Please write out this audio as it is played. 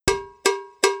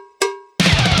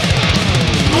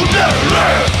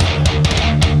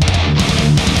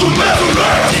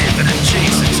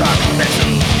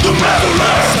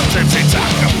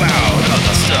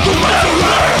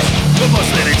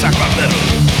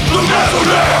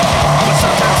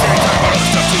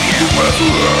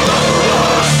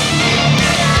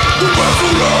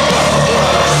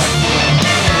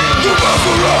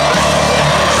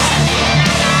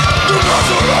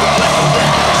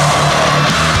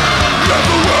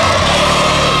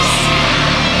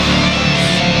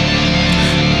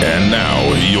And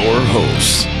now, your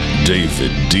hosts,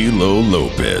 David D'Lo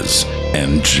Lopez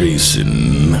and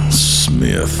Jason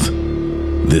Smith.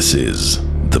 This is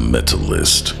The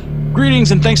Metalist.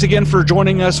 Greetings and thanks again for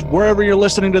joining us wherever you're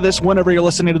listening to this, whenever you're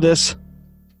listening to this.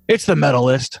 It's The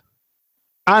Metalist.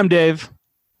 I'm Dave.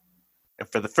 And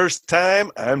for the first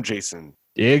time, I'm Jason.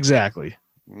 Exactly.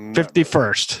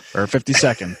 51st or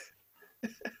 52nd.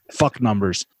 Fuck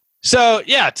numbers. So,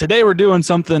 yeah, today we're doing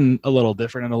something a little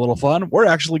different and a little fun. We're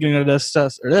actually going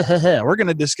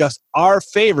to discuss our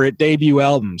favorite debut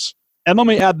albums. And let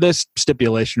me add this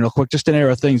stipulation real quick, just to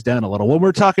narrow things down a little. When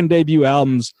we're talking debut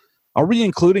albums, are we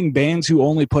including bands who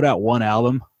only put out one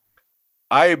album?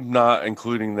 I'm not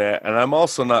including that, and I'm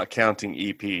also not counting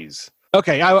EPs.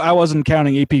 Okay, I wasn't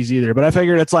counting EPs either, but I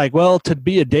figured it's like, well, to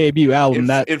be a debut album,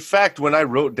 in fact, when I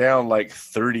wrote down like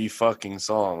 30 fucking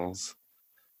songs,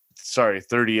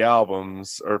 30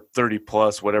 albums or 30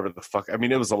 plus, whatever the fuck. I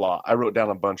mean, it was a lot. I wrote down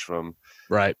a bunch of them.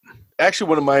 Right. Actually,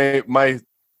 one of my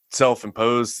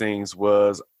self-imposed things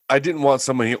was I didn't want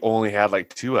somebody who only had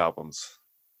like 2 albums.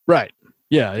 Right.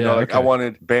 Yeah. You know, like okay. I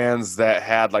wanted bands that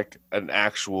had like an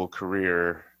actual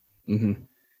career. Mm-hmm.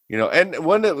 You know, and the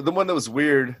one that was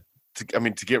weird, to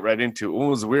get right into it, what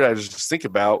was weird I just think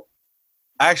about,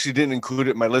 I actually didn't include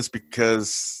it in my list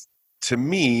because to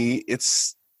me,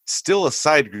 it's still a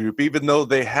side group, even though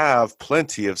they have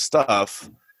plenty of stuff.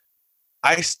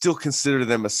 I still consider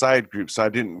them a side group, so I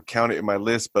didn't count it in my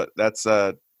list. But that's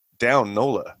Down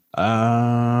Nola,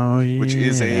 which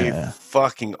is a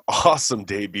fucking awesome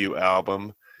debut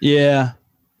album. Yeah,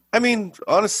 I mean,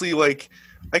 honestly, like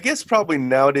I guess probably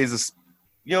nowadays,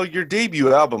 your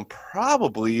debut album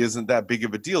probably isn't that big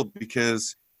of a deal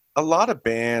because a lot of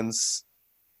bands,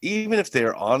 even if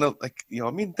they're on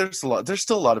there's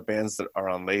still a lot of bands that are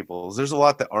on labels. There's a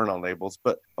lot that aren't on labels,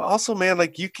 but also, man,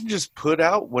 like you can just put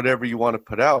out whatever you want to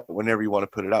put out whenever you want to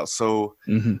put it out. So,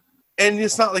 and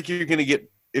it's not like you're going to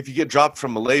if you get dropped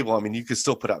from a label, I mean, you can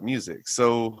still put out music.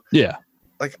 So yeah,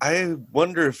 like, I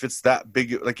wonder if it's that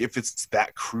big, like if it's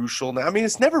that crucial now. I mean,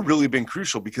 it's never really been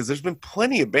crucial because there's been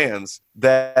plenty of bands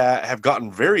that have gotten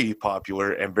very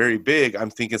popular and very big. I'm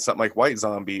thinking something like White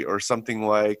Zombie or something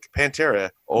like Pantera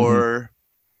or,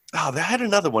 they had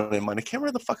another one in mind. I can't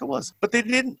remember the fuck it was, but they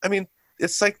didn't. I mean,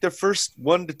 it's like their first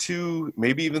 1 to 2,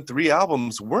 maybe even 3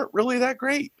 albums weren't really that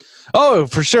great. Oh,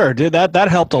 for sure, dude. That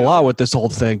helped a lot with this whole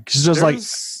thing.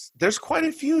 There's quite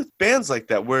a few bands like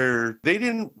that where they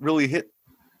didn't really hit.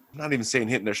 I'm not even saying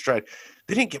hitting their stride.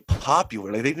 They didn't get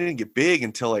popular. Like, they didn't get big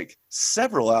until like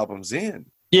several albums in.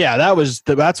 Yeah,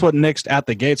 that's what nixed At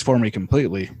the Gates for me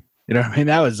completely. You know what I mean?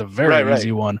 That was a very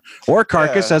easy one. Or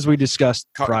Carcass, as we discussed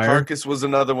prior. Carcass was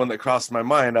another one that crossed my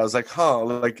mind. I was like,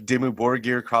 like Dimmu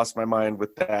Borgir crossed my mind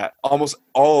with that. Almost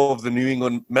all of the New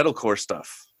England metalcore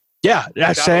stuff. Yeah,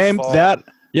 same.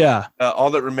 Yeah. All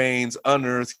That Remains,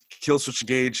 Unearthed, Killswitch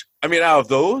Engage. I mean, out of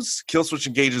those,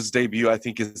 Killswitch Engage's debut, I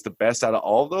think, is the best out of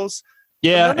all of those.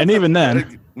 Yeah, and even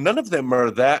then, none of them are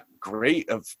that great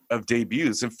of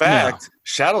debuts. In fact,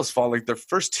 Shadows Fall, like their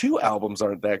first 2 albums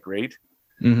aren't that great.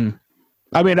 Mm-hmm.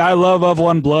 I mean, I love Of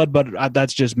One Blood, but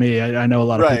that's just me. I know a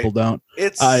lot of people don't.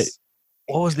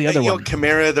 What was the other one?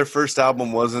 Chimera, their first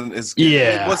album wasn't as good.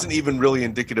 It wasn't even really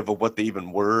indicative of what they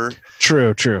even were.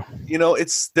 True. You know,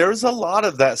 there's a lot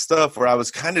of that stuff where I was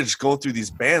kind of just going through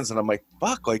these bands and I'm like,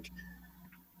 fuck, like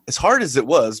as hard as it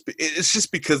was, it's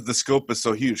just because the scope is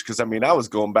so huge. Because I mean, I was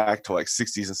going back to like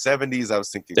 60s and 70s. I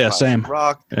was thinking same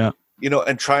rock, yeah,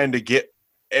 and trying to get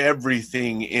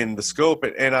everything in the scope.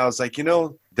 And I was like,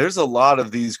 there's a lot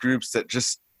of these groups that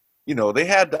just, they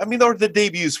had, or the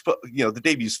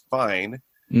debut's fine,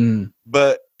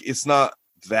 but it's not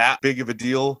that big of a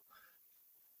deal.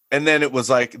 And then it was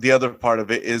like, the other part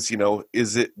of it is,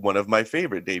 is it one of my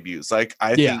favorite debuts? Like,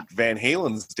 I think Van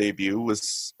Halen's debut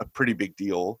was a pretty big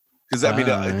deal. Because,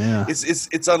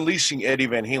 it's unleashing Eddie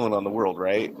Van Halen on the world,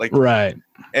 right? Like, right.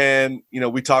 And,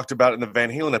 we talked about it in the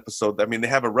Van Halen episode. I mean, they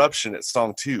have Eruption at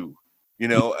song 2,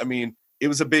 it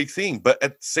was a big thing, but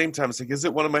at the same time, it's like, is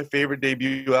it one of my favorite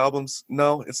debut albums?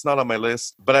 No, it's not on my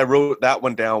list. But I wrote that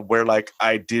one down where, like,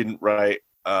 I didn't write,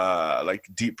 like,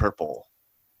 Deep Purple.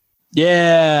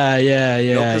 Yeah.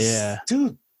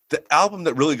 Dude, the album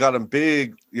that really got him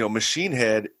big, Machine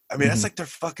Head, I mean, that's like their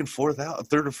fucking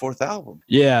third or fourth album.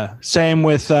 Yeah. Same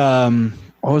with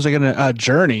what was I gonna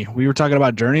Journey. We were talking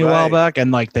about Journey a while back,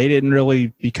 and like they didn't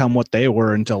really become what they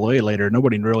were until way later.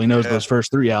 Nobody really knows those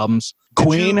first 3 albums.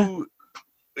 Queen.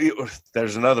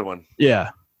 There's another one.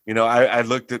 Yeah. You know, I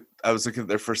was looking at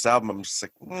their first album. I'm just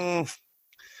like,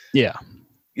 yeah.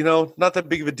 You know, not that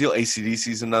big of a deal.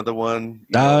 AC/DC's another one.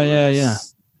 Yeah.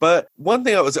 But one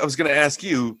thing I was going to ask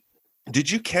you, did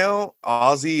you count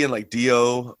Ozzy and like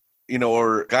Dio, you know,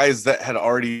 or guys that had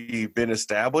already been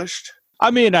established?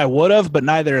 I mean, I would have, but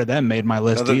neither of them made my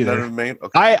list either. None of them made?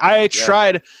 Okay. I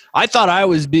tried. I thought I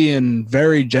was being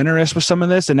very generous with some of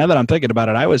this, and now that I'm thinking about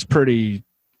it, I was pretty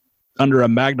under a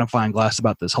magnifying glass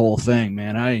about this whole thing,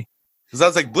 man. Because I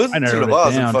was like, Blizzard of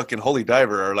Oz and fucking Holy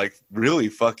Diver are like really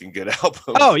fucking good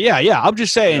albums. Oh yeah. I'm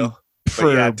just saying.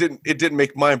 You know? It didn't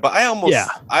make mine, but I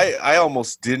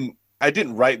almost didn't. I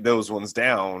didn't write those ones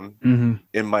down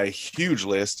in my huge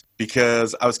list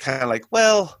because I was kind of like,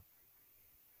 well,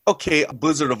 okay,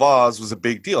 Blizzard of Oz was a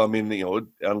big deal. I mean, you know,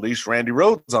 unleashed Randy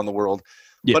Rhoads on the world.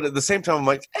 Yeah. But at the same time, I'm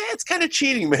like, it's kind of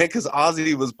cheating, man, because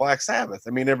Ozzy was Black Sabbath.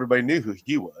 I mean, everybody knew who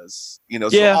he was, you know,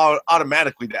 so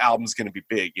automatically the album's going to be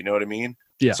big. You know what I mean?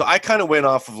 Yeah. So I kind of went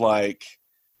off of like,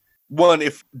 one,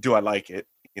 do I like it?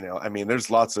 You know, I mean,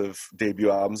 there's lots of debut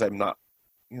albums. I'm not,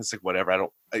 you know, it's like whatever.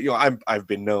 I've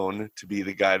been known to be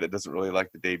the guy that doesn't really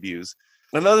like the debuts.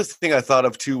 Another thing I thought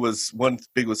of too was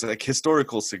like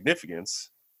historical significance.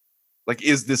 Like,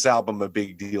 is this album a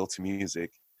big deal to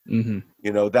music? You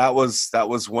know, that was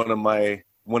one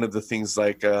of the things.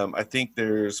 Like, I think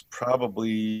there's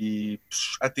probably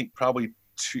at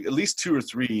least 2 or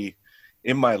 3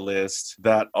 in my list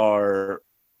that are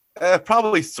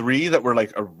probably 3 that were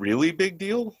like a really big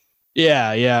deal. Yeah.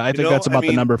 I think that's about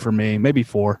the number for me. Maybe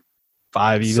 4,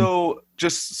 5 even. So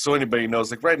just so anybody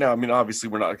knows, like right now, I mean, obviously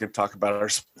we're not going to talk about our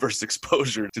first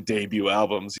exposure to debut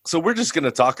albums. So we're just going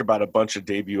to talk about a bunch of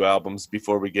debut albums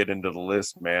before we get into the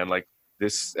list, man. Like,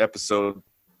 this episode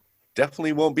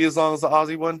definitely won't be as long as the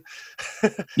Ozzy one.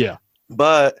 Yeah.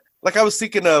 But like, I was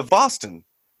thinking of Boston.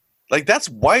 Like, that's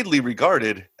widely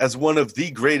regarded as one of the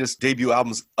greatest debut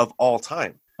albums of all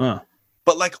time.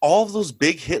 But like all of those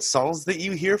big hit songs that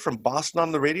you hear from Boston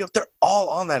on the radio, they're all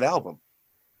on that album.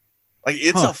 Like,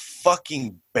 it's a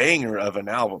fucking banger of an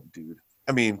album, dude.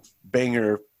 I mean,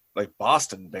 banger, like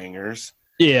Boston bangers.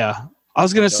 Yeah. I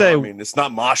was going to say, I mean, it's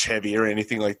not mosh heavy or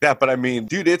anything like that, but I mean,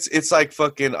 dude, it's like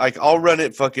fucking, like, I'll run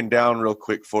it fucking down real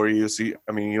quick for you. See,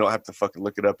 I mean, you don't have to fucking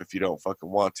look it up if you don't fucking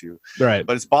want to. Right.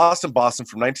 But it's Boston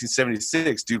from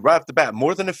 1976, dude, right off the bat.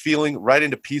 More Than a Feeling, right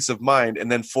into Peace of Mind,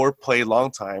 and then Foreplay, Long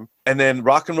Time. And then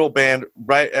Rock and Roll Band,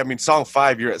 right? I mean, song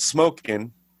 5, You're at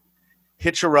Smokin'.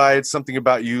 Hitch a Ride, Something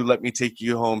About You, Let Me Take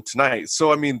You Home Tonight.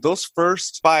 So, I mean, those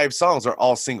first 5 songs are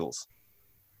all singles.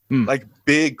 Like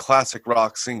big classic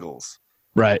rock singles.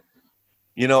 Right.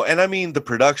 You know, and I mean, the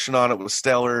production on it was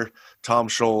stellar. Tom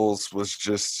Scholz was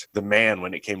just the man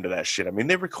when it came to that shit. I mean,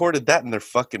 they recorded that in their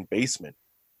fucking basement.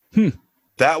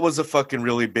 That was a fucking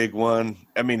really big one.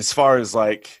 I mean, as far as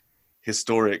like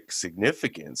historic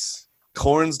significance,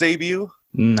 Korn's debut.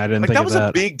 I didn't think that of was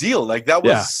that. a big deal. Like, that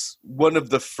was one of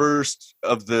the first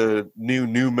of the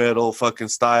new metal fucking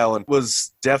style, and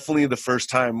was definitely the first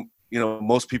time, you know,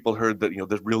 most people heard that, you know,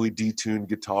 the really detuned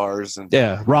guitars. And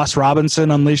Ross Robinson,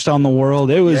 Unleashed on the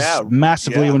World. It was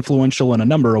massively influential in a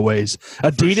number of ways.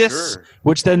 Adidas,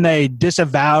 which then they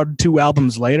disavowed 2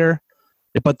 albums later,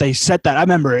 but they set that. I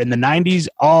remember in the 90s,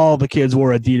 all the kids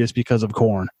wore Adidas because of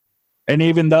Korn, and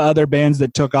even the other bands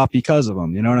that took off because of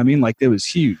them. You know what I mean? Like, it was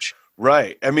huge.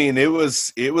 Right. I mean, it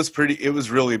was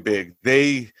really big.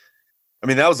 I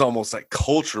mean, that was almost like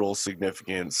cultural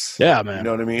significance. Yeah, man. You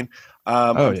know what I mean?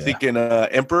 I'm thinking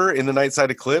Emperor in the Night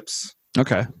Side Eclipse.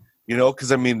 Okay. You know,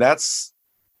 because I mean, that's,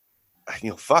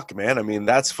 you know, fuck, man. I mean,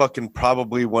 that's fucking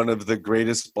probably one of the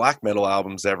greatest black metal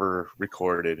albums ever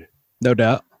recorded. No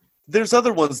doubt. There's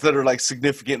other ones that are like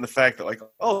significant in the fact that, like,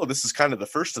 oh, this is kind of the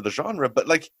first of the genre, but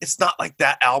like, it's not like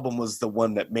that album was the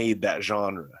one that made that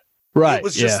genre. Right. It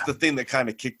was just the thing that kind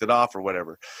of kicked it off or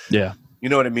whatever. Yeah. You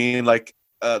know what I mean? Like,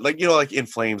 you know, like In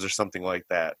Flames or something like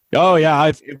that. Oh yeah,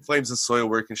 In Flames and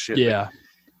Soilwork and shit. Yeah.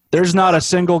 There's not a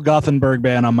single Gothenburg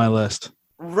band on my list.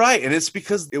 Right, and it's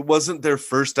because it wasn't their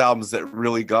first albums that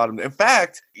really got them. In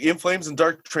fact, In Flames and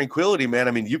Dark Tranquillity, man,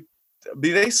 I mean,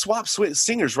 they swapped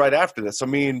singers right after this. I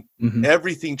mean,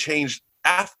 everything changed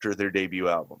after their debut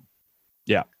album.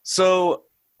 Yeah. So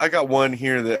I got one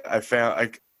here that I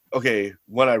found,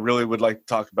 one I really would like to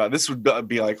talk about. This would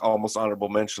be like almost honorable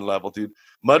mention level, dude.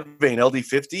 Mudvayne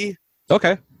LD50.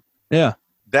 Okay. Yeah.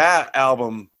 That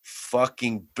album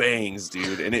fucking bangs,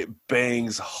 dude, and it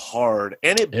bangs hard,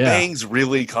 and it bangs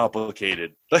really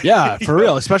complicated. Yeah, for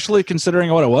real, especially considering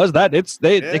what it was.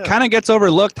 It kind of gets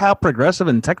overlooked how progressive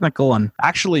and technical and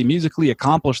actually musically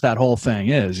accomplished that whole thing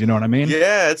is. You know what I mean?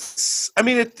 Yeah,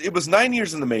 it was 9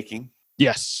 years in the making.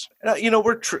 Yes.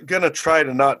 We're going to try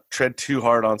to not tread too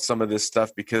hard on some of this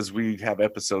stuff because we have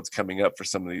episodes coming up for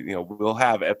some of the, we'll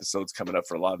have episodes coming up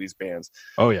for a lot of these bands.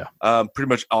 Oh, yeah. Pretty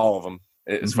much all of them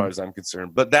as far as I'm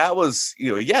concerned. But that was,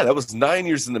 that was 9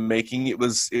 years in the making. It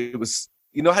was,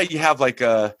 how you have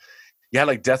you had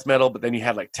like death metal, but then you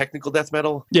had like technical death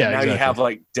metal. Yeah. Now exactly. you have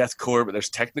like deathcore, but there's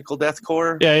technical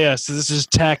deathcore. Yeah. So this is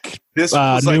tech. This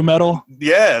was new metal.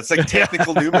 Yeah, it's like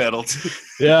technical new metal.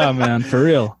 Yeah, man, for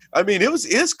real. I mean,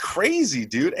 it's crazy,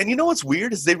 dude. And you know what's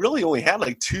weird is they really only had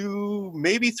like 2,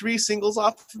 maybe 3 singles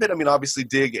off of it. I mean, obviously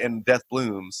Dig and Death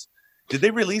Blooms. Did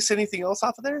they release anything else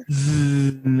off of there?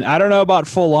 I don't know about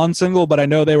full on single, but I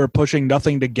know they were pushing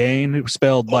Nothing to Gain,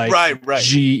 spelled like right.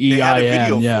 Gein. They had a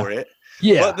video for it.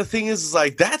 Yeah. But the thing is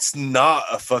like, that's not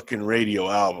a fucking radio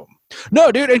album.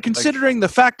 No, dude. And considering the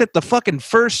fact that the fucking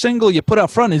first single you put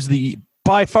out front is the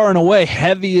by far and away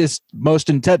heaviest, most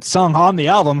intense song on the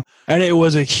album, and it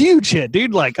was a huge hit,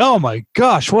 dude. Like, oh my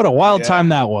gosh, what a wild time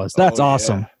that was. That's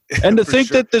awesome. Yeah. And to think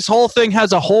that this whole thing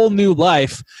has a whole new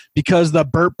life because the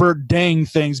Burt Burt Dang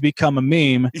thing's become a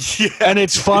meme. Yeah. And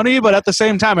it's funny, but at the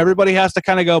same time, everybody has to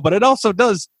kind of go, but it also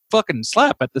does fucking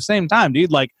slap at the same time,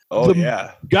 dude. Like,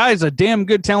 guy's a damn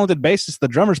good, talented bassist. The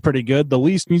drummer's pretty good. The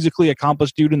least musically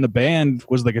accomplished dude in the band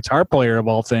was the guitar player of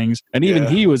all things. And even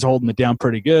he was holding it down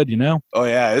pretty good, Oh,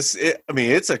 yeah.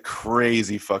 It's a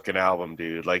crazy fucking album,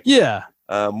 dude. Like, yeah.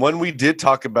 One we did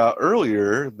talk about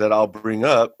earlier that I'll bring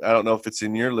up. I don't know if it's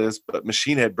in your list, but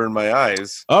Machine Head Burned My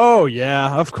Eyes. Oh,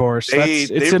 yeah, of course.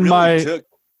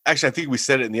 Actually, I think we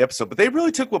said it in the episode, but they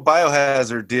really took what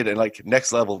Biohazard did and like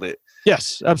next leveled it.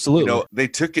 Yes, absolutely. They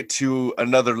took it to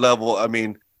another level. I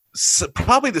mean,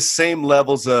 probably the same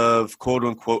levels of quote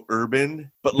unquote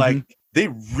urban, but like they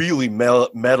really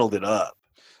metaled it up.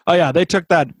 Oh, yeah, they took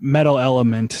that metal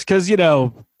element because,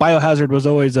 Biohazard was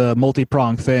always a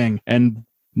multi-pronged thing, and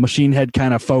Machine Head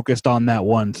kind of focused on that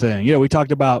one thing. We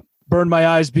talked about Burn My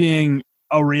Eyes being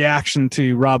a reaction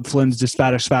to Rob Flynn's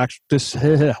dissatisfaction.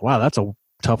 Wow, that's a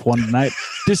tough one tonight.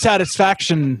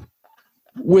 Dissatisfaction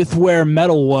with where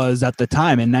metal was at the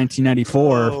time in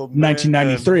 1994,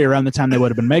 1993, around the time they would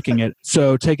have been making it.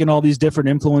 So taking all these different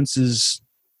influences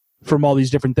from all these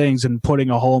different things and putting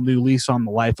a whole new lease on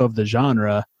the life of the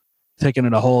genre, taking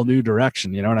it a whole new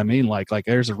direction. You know what I mean? Like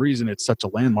there's a reason it's such a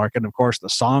landmark. And of course the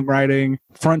songwriting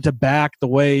front to back, the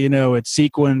way, it's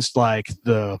sequenced, like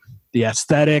the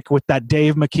aesthetic with that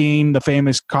Dave McKean, the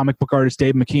famous comic book artist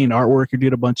Dave McKean artwork, who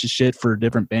did a bunch of shit for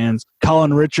different bands.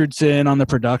 Colin Richardson on the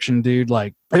production, dude.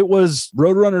 Like, it was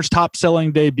Roadrunner's top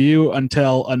selling debut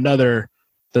until another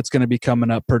that's going to be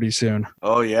coming up pretty soon.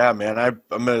 Oh yeah, man. I'm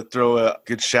going to throw a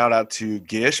good shout out to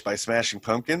Gish by Smashing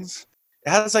Pumpkins. It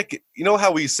has like,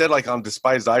 how we said like on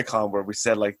Despised Icon, where we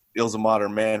said like Ills of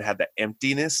Modern Man had the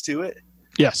emptiness to it.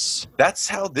 Yes. That's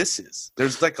how this is.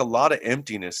 There's like a lot of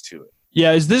emptiness to it.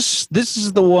 Yeah, this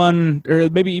is the one, or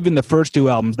maybe even the first 2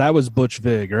 albums, that was Butch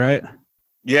Vig, right?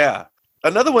 Yeah.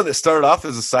 Another one that started off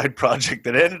as a side project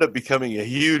that ended up becoming a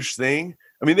huge thing.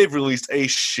 I mean, they've released a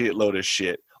shitload of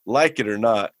shit, like it or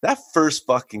not. That first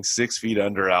fucking 6 Feet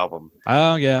Under album.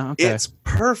 Oh, yeah, okay. It's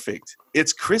perfect.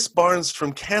 It's Chris Barnes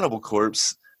from Cannibal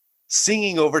Corpse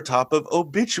singing over top of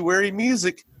Obituary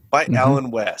Music by Alan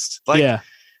West.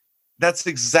 That's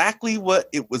exactly what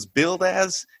it was billed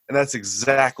as, and that's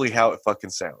exactly how it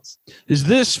fucking sounds. Is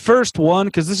this first one?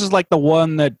 Because this is like the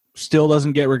one that still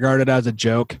doesn't get regarded as a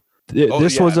joke.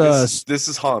 This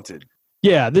is Haunted.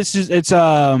 Yeah,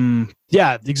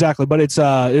 yeah, exactly. But it's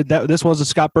this was a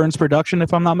Scott Burns production,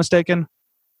 if I'm not mistaken,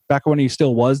 back when he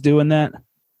still was doing that.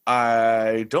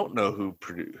 I don't know who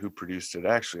produced it.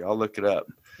 Actually, I'll look it up.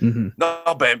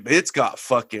 No, but it's got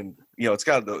fucking. It's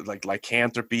got like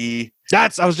Lycanthropy. I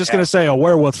was just going to say a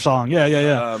werewolf song.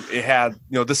 Yeah. It had,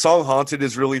 the song Haunted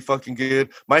is really fucking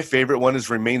good. My favorite one is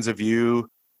Remains of You.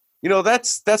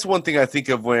 That's one thing I think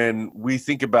of when you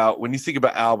think about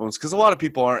albums, because a lot of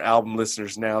people aren't album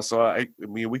listeners now. So I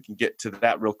mean, we can get to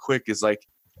that real quick. Is like,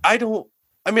 I don't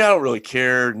really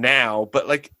care now, but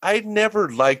like, I never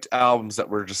liked albums that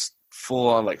were just full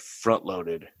on like front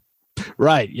loaded.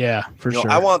 Right, yeah, for sure.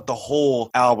 I want the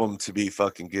whole album to be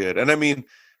fucking good. And I mean,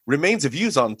 Remains of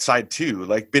You's on side 2.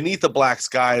 Like, Beneath the Black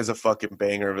Sky is a fucking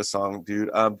banger of a song, dude.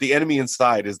 The Enemy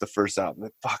Inside is the first album.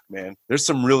 Fuck, man. There's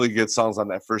some really good songs on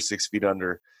that first 6 Feet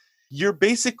Under. You're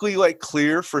basically like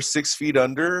clear for 6 Feet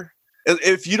Under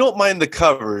If you don't mind the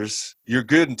covers, you're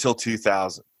good until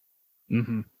 2000.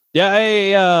 Mm-hmm.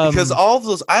 Yeah, because all of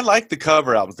those, I like the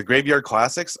cover albums, the Graveyard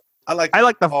Classics. I like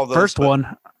the first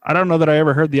one. I don't know that I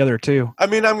ever heard the other two. I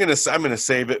mean, I'm gonna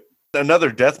save it.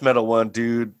 Another death metal one,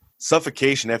 dude.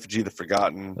 Suffocation, Effigy of the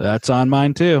Forgotten. That's on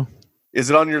mine too. Is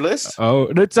it on your list? Oh,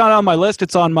 it's not on my list.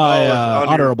 It's on my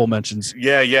honorable mentions.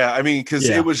 Yeah. I mean, because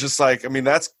it was just like, I mean,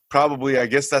 that's probably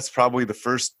the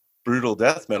first brutal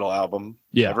death metal album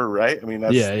ever, right? I mean,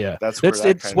 that's where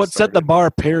it's what set the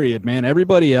bar. Period, man.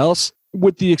 Everybody else,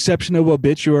 with the exception of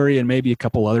Obituary and maybe a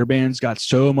couple other bands, got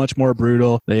so much more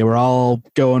brutal. They were all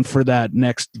going for that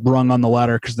next rung on the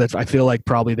ladder because I feel like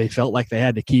probably they felt like they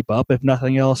had to keep up, if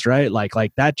nothing else, right? Like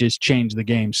that just changed the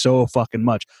game so fucking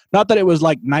much. Not that it was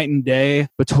like night and day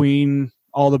between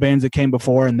all the bands that came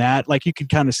before and that. Like you could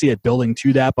kind of see it building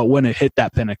to that, but when it hit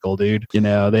that pinnacle, dude,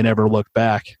 they never looked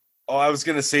back. Oh, I was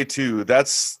gonna say too.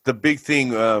 That's the big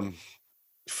thing.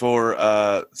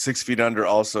 For 6 Feet Under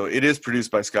also, it is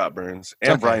produced by Scott Burns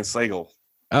and Brian Slagle.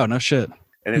 Oh, no shit.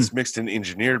 And it's mixed and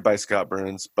engineered by Scott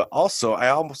Burns. But also, I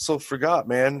also forgot,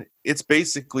 man, it's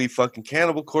basically fucking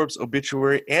Cannibal Corpse,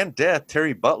 Obituary, and Death.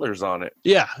 Terry Butler's on it.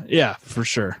 Yeah, for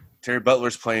sure. Terry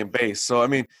Butler's playing bass. So, I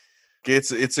mean,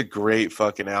 it's a great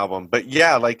fucking album. But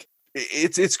yeah, like,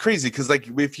 it's crazy because, like,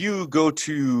 if you go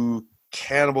to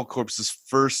Cannibal Corpse's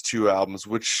first two albums,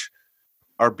 which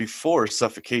are before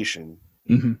Suffocation,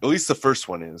 at least the first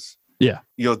one is. Yeah.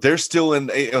 They're still in,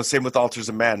 same with Altars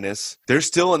of Madness. They're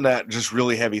still in that just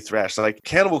really heavy thrash. Like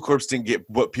Cannibal Corpse didn't get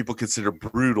what people consider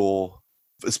brutal,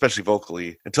 especially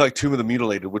vocally, until like Tomb of the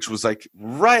Mutilated, which was like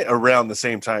right around the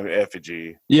same time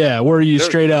Effigy. Yeah, where you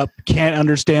straight up can't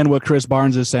understand what Chris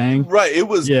Barnes is saying. Right. It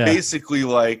was basically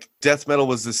like death metal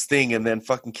was this thing, and then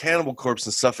fucking Cannibal Corpse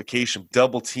and Suffocation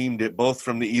double teamed it, both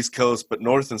from the East Coast, but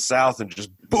North and South, and just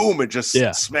boom, it just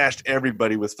smashed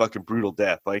everybody with fucking brutal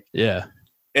death. Like,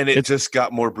 and it just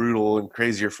got more brutal and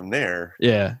crazier from there.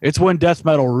 Yeah, it's when death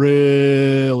metal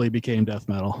really became death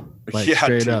metal. Like,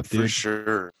 straight up, dude. For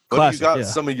sure. Classic, what do you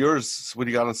got some of yours? What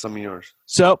do you got on some of yours?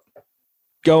 So,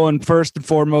 going first and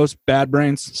foremost, Bad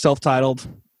Brains, self-titled.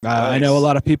 Nice. I know a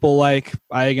lot of people like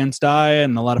Eye Against Eye,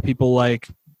 and a lot of people like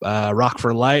Rock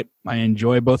for Light. I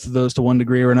enjoy both of those to one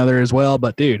degree or another as well.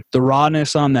 But, dude, the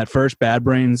rawness on that first Bad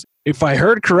Brains, if I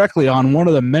heard correctly on one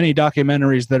of the many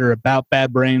documentaries that are about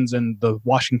Bad Brains and the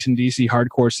Washington, D.C.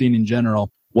 hardcore scene in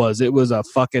general, it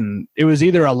was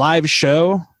either a live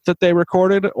show that they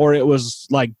recorded or it was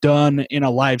like done in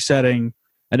a live setting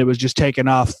and it was just taken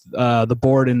off the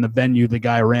board in the venue the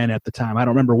guy ran at the time. I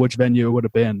don't remember which venue it would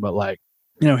have been, but like,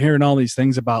 hearing all these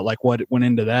things about like what went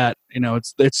into that,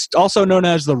 it's also known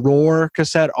as the Roar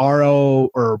cassette, RO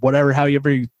or whatever,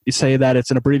 however you say that.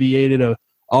 It's an abbreviated of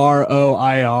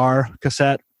ROIR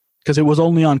cassette because it was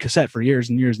only on cassette for years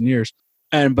and years and years.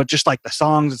 But just like the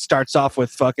songs, it starts off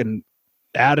with fucking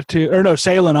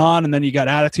Sailing On, and then you got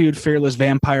Attitude, Fearless,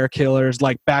 Vampire Killers,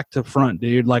 like back to front,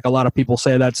 dude. Like a lot of people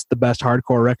say that's the best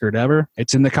hardcore record ever.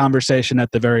 It's in the conversation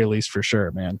at the very least for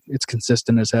sure, man. It's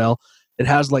consistent as hell. It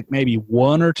has like maybe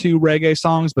one or two reggae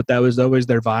songs, but that was always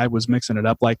their vibe, was mixing it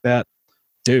up like that.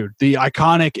 Dude, the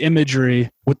iconic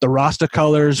imagery with the Rasta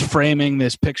colors framing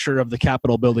this picture of the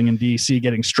Capitol building in D.C.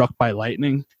 getting struck by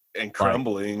lightning. And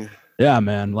crumbling. Yeah,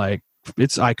 man. Like,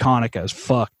 it's iconic as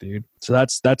fuck, dude. So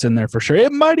that's in there for sure.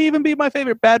 It might even be my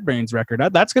favorite Bad Brains record.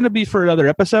 That's going to be for another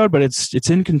episode, but it's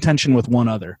in contention with one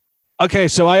other. Okay,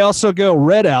 so I also go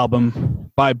Red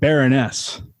Album by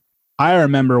Baroness. I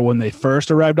remember when they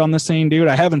first arrived on the scene, dude.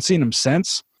 I haven't seen them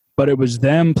since, but it was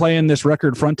them playing this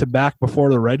record front to back before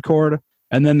the Red Chord.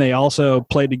 And then they also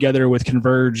played together with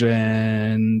Converge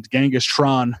and Genghis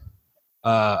Tron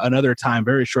another time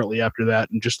very shortly after that.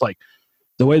 And just like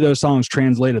the way those songs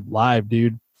translated live,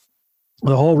 dude,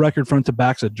 the whole record front to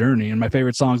back's a journey. And my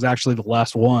favorite song is actually the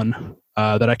last one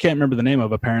that I can't remember the name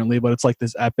of apparently, but it's like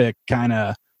this epic kind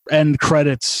of end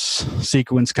credits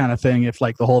sequence kind of thing. If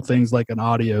like the whole thing's like an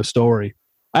audio story.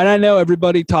 And I know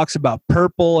everybody talks about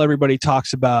Purple. Everybody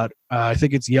talks about, I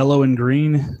think it's Yellow and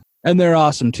Green. And they're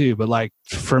awesome too, but like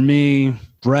for me,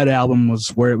 Red Album was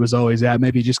where it was always at.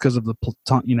 Maybe just because of the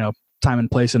time and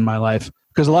place in my life.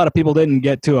 Because a lot of people didn't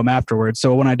get to them afterwards.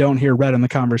 So when I don't hear Red in the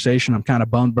conversation, I'm kind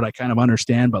of bummed, but I kind of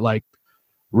understand. But like,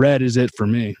 Red is it for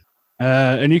me.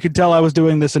 And you could tell I was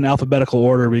doing this in alphabetical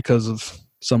order because of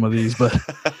some of these. But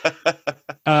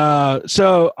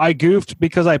so I goofed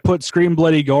because I put Scream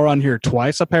Bloody Gore on here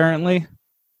twice apparently.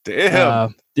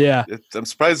 Damn. Yeah. I'm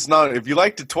surprised it's not. If you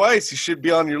liked it twice, you should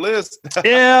be on your list.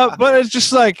 Yeah, but it's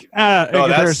just like that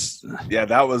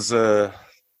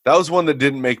was one that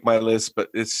didn't make my list, but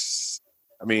it's,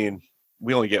 I mean,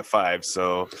 we only get 5,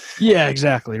 so yeah,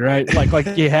 exactly, right. Like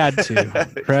you had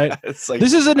to, right? It's like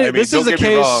This is a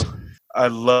case. I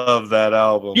love that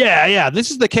album. Yeah.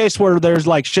 This is the case where there's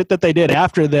like shit that they did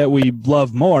after that we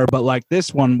love more, but like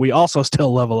this one we also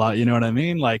still love a lot. You know what I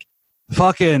mean? Like,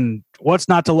 fucking, what's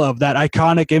not to love? That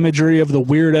iconic imagery of the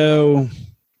weirdo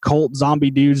cult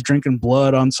zombie dudes drinking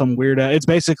blood on some weirdo. It's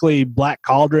basically Black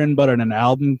Cauldron, but in an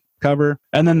album cover.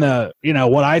 And then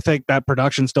what I think that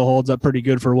production still holds up pretty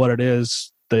good for what it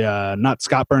is. The not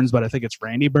Scott Burns, but I think it's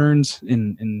Randy Burns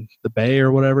in the Bay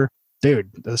or whatever.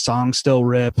 Dude, the songs still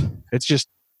rip. It's just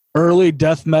early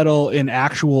death metal in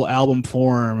actual album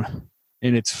form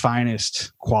in its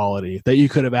finest quality that you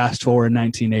could have asked for in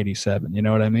 1987. You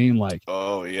know what I mean? Like,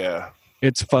 oh yeah,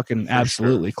 it's fucking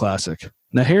absolutely classic.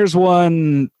 Now here's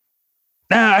one.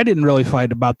 I didn't really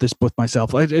fight about this with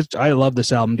myself. I love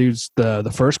this album, dudes.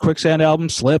 The first Quicksand album,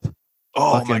 Slip.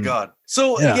 Oh my god.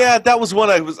 So yeah, that was one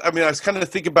I was kind of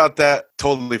thinking about that.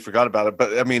 Totally forgot about it.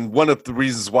 But I mean, one of the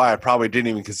reasons why I probably didn't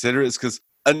even consider it is because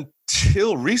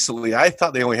until recently, I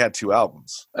thought they only had 2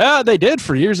 albums. They did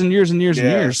for years and years and years and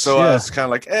years. So I was kind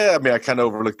of like, I kind of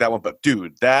overlooked that one. But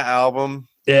dude, that album.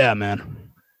 Yeah,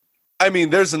 man. I mean,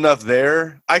 there's enough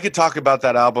there. I could talk about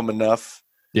that album enough.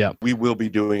 Yeah. We will be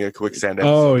doing a Quicksand episode.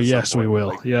 Oh, yes, we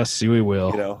will. Yes, we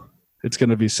will. You know. It's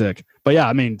going to be sick. But yeah,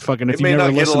 I mean, fucking if you never may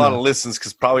not get a lot of listens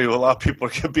because probably a lot of people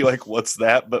are going to be like, what's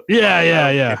that? But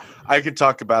yeah. I could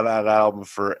talk about that album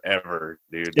forever,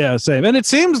 dude. Yeah, same. And it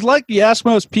seems like you ask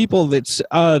most people that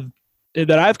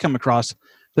I've come across,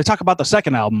 they talk about the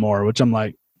second album more, which I'm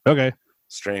like, okay.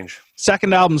 Strange.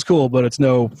 Second album's cool, but it's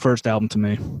no first album to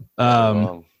me.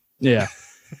 Yeah.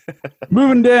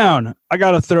 Moving down, I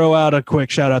got to throw out a quick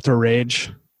shout out to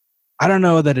Rage. I don't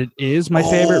know that it is my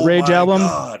favorite Rage album.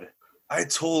 God. I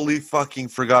totally fucking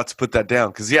forgot to put that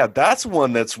down because, that's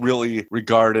one that's really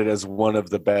regarded as one of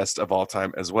the best of all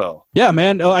time as well. Yeah,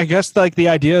 man. I guess like the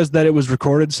idea is that it was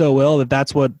recorded so well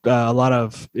that's what a lot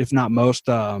of, if not most,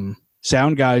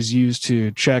 sound guys use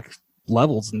to check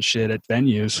levels and shit at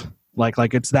venues.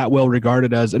 Like it's that well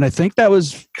regarded as, and I think that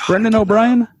was Brendan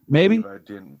O'Brien, maybe. I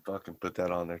didn't fucking put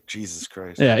that on there. Jesus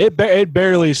Christ. Yeah, it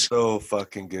barely so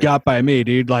fucking good. Got by me,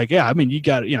 dude. Like, yeah, I mean, you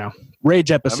got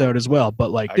Rage episode as well,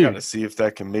 but like, dude, I gotta see if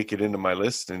that can make it into my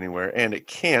list anywhere, and it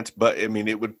can't. But I mean,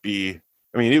 it would be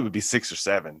 6 or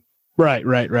 7.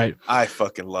 Right. I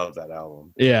fucking love that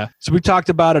album. Yeah. So we talked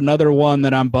about another one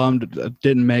that I'm bummed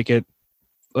didn't make it.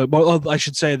 Well, I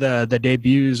should say the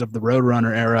debuts of the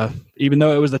Roadrunner era. Even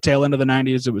though it was the tail end of the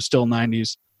 90s, it was still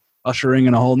 90s. Ushering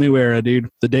in a whole new era, dude.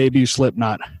 The debut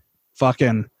Slipknot.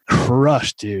 Fucking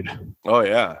crushed, dude. Oh,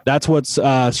 yeah. That's what's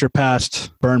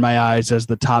surpassed Burn My Eyes as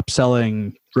the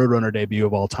top-selling Roadrunner debut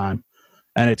of all time.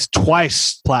 And it's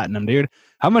twice platinum, dude.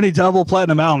 How many double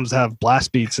platinum albums have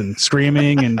blast beats and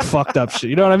screaming and fucked up shit?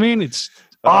 You know what I mean? It's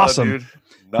awesome. Dude.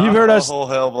 You've heard us a whole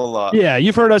hell of a lot. Yeah,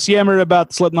 you've heard us yammer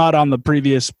about Slipknot on the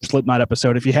previous Slipknot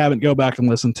episode. If you haven't, go back and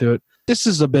listen to it. This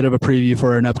is a bit of a preview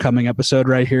for an upcoming episode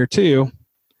right here too.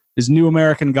 Is New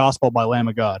American Gospel by Lamb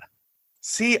of God.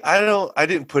 See, I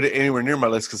didn't put it anywhere near my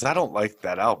list because I don't like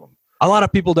that album. A lot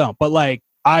of people don't, but like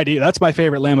I do. That's my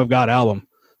favorite Lamb of God album.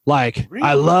 Like really?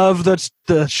 I love the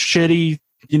shitty,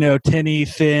 tinny,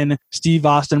 thin Steve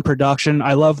Austin production.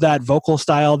 I love that vocal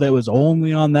style that was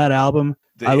only on that album.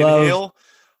 Inhale?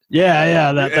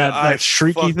 Yeah, that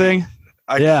shrieky thing.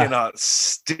 I cannot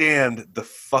stand the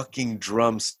fucking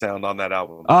drum sound on that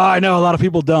album. Oh, I know a lot of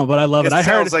people don't, but I love it. It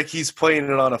sounds like he's playing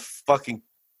it on a fucking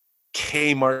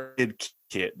Kmart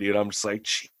kit, dude. I'm just like,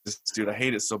 Jesus, dude, I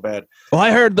hate it so bad. Well,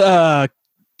 I heard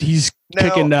he's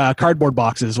kicking cardboard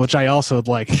boxes, which I also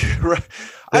like. Right.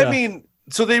 Yeah. I mean,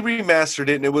 so they remastered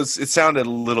it, and it sounded a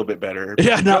little bit better.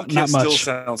 Yeah, not much. Still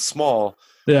sounds small.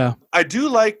 Yeah, I do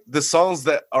like the songs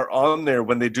that are on there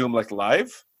when they do them like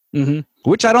live,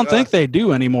 which I don't think they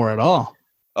do anymore at all.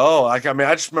 Oh, I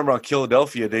just remember on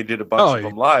Philadelphia they did a bunch of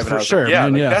them live, for sure.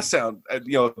 That sound,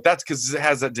 that's because it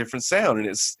has that different sound, and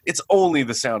it's only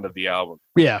the sound of the album.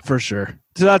 Yeah, for sure.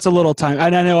 So that's a little time.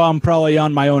 And I know I'm probably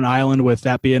on my own island with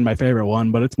that being my favorite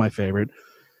one, but it's my favorite.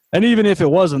 And even if it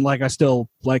wasn't, like, I still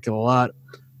like it a lot.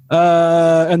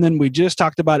 And then we just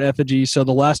talked about Effigy. So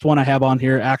the last one I have on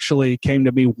here actually came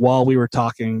to me while we were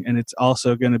talking, and it's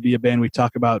also going to be a band we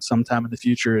talk about sometime in the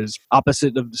future. Is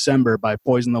Opposite of December by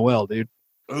Poison the Well, dude.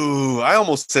 Ooh, I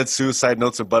almost said Suicide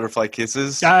Notes and Butterfly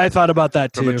Kisses. I thought about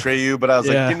that too. From Atreyu, but I was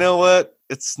like, you know what?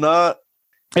 It's not.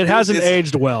 It hasn't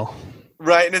aged well.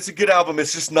 Right, and it's a good album.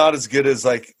 It's just not as good as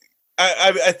like.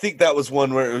 I think that was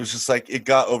one where it was just like it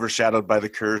got overshadowed by The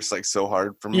Curse like so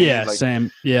hard for me. Yeah, like,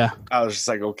 same. Yeah, I was just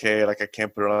like, okay, like I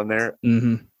can't put it on there.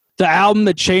 Mm-hmm. The album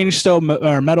that changed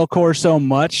metalcore so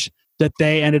much that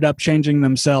they ended up changing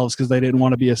themselves because they didn't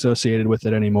want to be associated with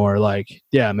it anymore. Like,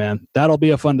 yeah, man, that'll be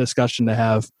a fun discussion to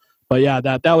have. But yeah,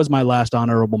 that was my last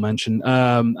honorable mention.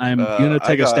 I'm gonna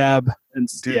take a stab and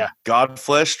dude,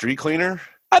 Godflesh, Street Cleaner.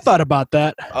 I thought about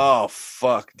that. Oh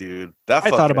fuck, dude, I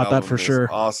thought about that for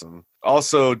sure. Awesome.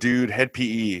 Also, dude, Head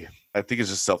PE. I think it's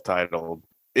just self-titled.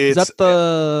 Is that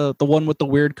the one with the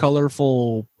weird,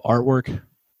 colorful artwork?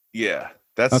 Yeah,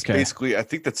 that's basically. I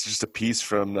think that's just a piece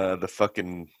from the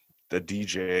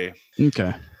DJ.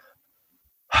 Okay.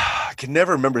 I can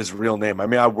never remember his real name. I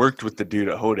mean, I worked with the dude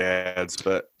at Hodads,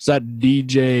 but is that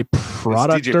DJ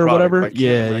Product or whatever? I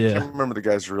can't remember the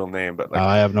guy's real name, but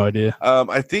I have no idea.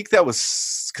 I think that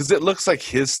was because it looks like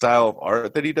his style of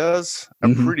art that he does.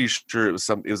 I'm pretty sure it was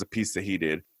a piece that he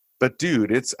did. But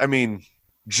dude,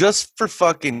 just for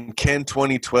fucking Ken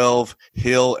 2012,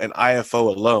 Hill, and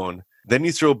IFO alone. Then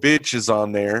you throw bitches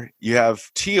on there. You have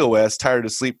TOS, Tired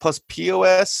of Sleep, plus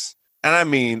POS. And I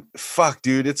mean, fuck,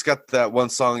 dude, it's got that one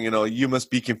song, You Must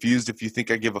Be Confused If You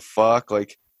Think I Give a Fuck.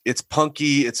 Like, it's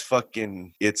punky, it's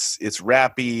fucking, it's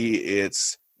rappy,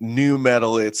 it's new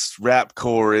metal, it's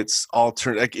rapcore, it's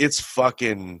alternate. Like, it's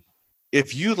fucking,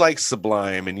 if you like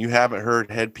Sublime and you haven't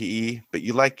heard Head PE, but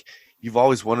you've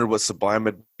always wondered what Sublime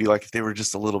would be like if they were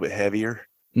just a little bit heavier.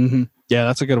 Mm-hmm. Yeah,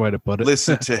 that's a good way to put it.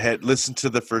 Listen to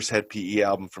the first Head PE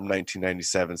album from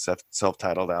 1997,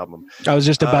 self-titled album. I was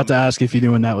just about to ask if you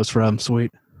knew when that was from.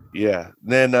 Sweet. Yeah.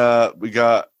 Then I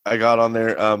got on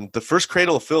there the first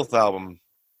Cradle of Filth album.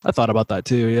 I thought about that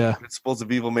too. Yeah. Principles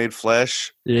of Evil Made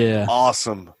Flesh. Yeah.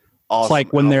 Awesome. It's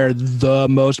like when they're the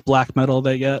most black metal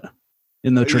they get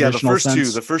in the traditional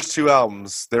sense. The first two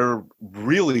albums, they're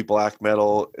really black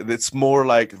metal. It's more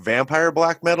like vampire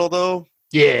black metal though.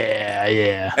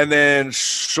 Yeah. And then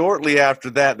shortly after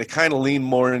that, they kind of lean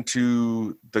more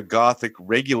into the gothic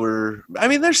regular. I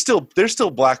mean, they're still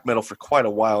black metal for quite a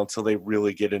while until they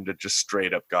really get into just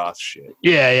straight up goth shit.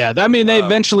 Yeah. I mean, they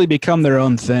eventually become their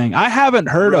own thing. I haven't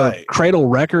heard a Cradle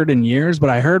record in years, but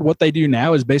I heard what they do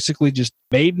now is basically just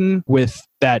Maiden with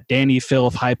that Danny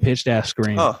Filth high pitched ass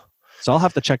scream. Huh. So I'll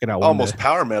have to check it out. Almost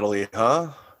power metal-y,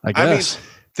 huh? I guess. I mean,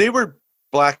 they were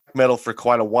black metal for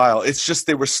quite a while. It's just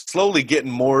they were slowly getting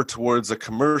more towards a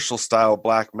commercial style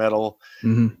black metal.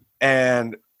 Mm-hmm.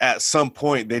 And at some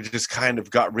point they just kind of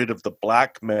got rid of the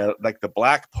black metal, like the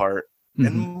black part. Mm-hmm.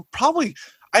 And probably,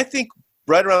 I think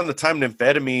right around the time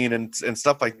Nymphetamine and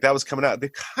stuff like that was coming out, they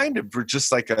kind of were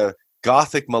just like a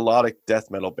gothic melodic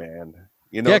death metal band.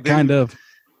 Kind of.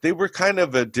 They were kind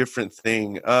of a different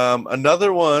thing.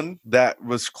 Another one that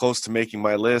was close to making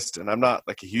my list, and I'm not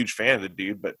like a huge fan of the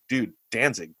dude, but dude,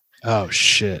 Danzig. Oh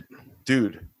shit,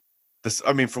 dude.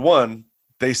 For one,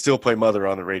 they still play Mother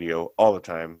on the radio all the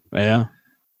time. Yeah,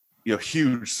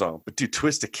 huge song. But dude,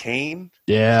 Twist of Cain.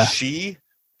 Yeah, She.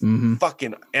 Mm-hmm.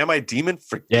 Fucking Am I Demon?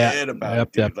 Forget about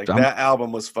it, dude. Like that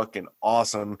album was fucking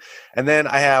awesome. And then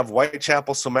I have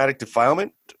Whitechapel, Somatic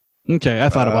Defilement. Okay, I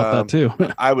thought about that too.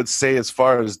 I would say as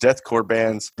far as deathcore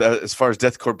bands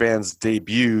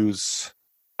debuts,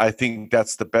 I think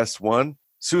that's the best one.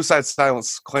 Suicide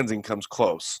Silence Cleansing comes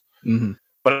close. Mm-hmm.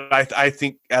 But I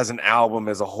think as an album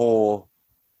as a whole,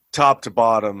 top to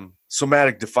bottom,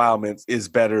 Somatic Defilement is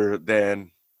better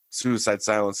than Suicide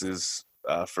Silence's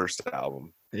first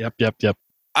album. Yep.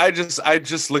 I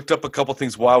just looked up a couple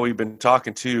things while we've been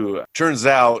talking too. Turns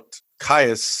out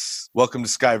Caius, Welcome to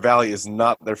Sky Valley is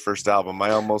not their first album.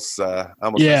 It's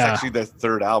actually their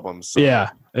third album. So.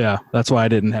 Yeah. That's why I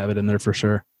didn't have it in there for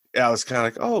sure. Yeah, I was kind of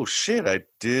like, oh shit, I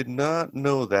did not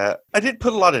know that. I didn't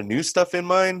put a lot of new stuff in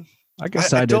mine. I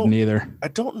guess I didn't either. I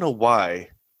don't know why.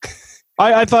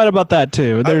 I thought about that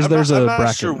too. I'm not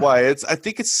bracket. Sure why. I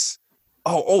think it's.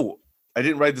 Oh, I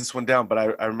didn't write this one down, but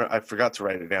I forgot to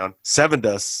write it down.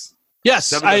 Sevendust.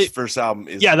 Yes, Sevendust's first album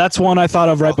is. Yeah, that's one I thought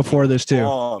of right before this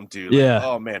too. Dude. Yeah.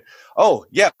 Oh man. Oh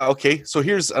yeah. Okay. So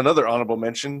here's another honorable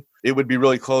mention. It would be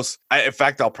really close. In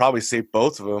fact, I'll probably say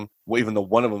both of them. Well, even though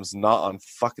one of them's not on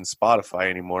fucking Spotify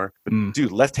anymore. But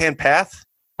dude, Left Hand Path.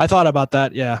 I thought about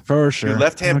that. Yeah, for sure. Dude,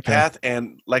 Left Hand Path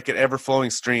and Like an Ever Flowing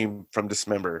Stream from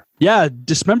Dismember. Yeah,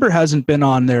 Dismember hasn't been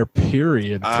on their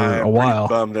period for a while. I'm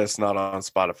bummed that's not on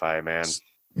Spotify, man.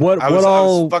 I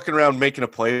was fucking around making a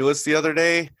playlist the other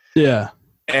day. Yeah.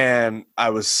 And I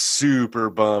was super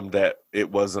bummed that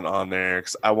it wasn't on there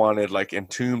because I wanted like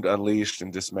Entombed, Unleashed,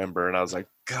 and Dismember, and I was like,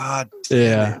 God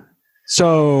damn it.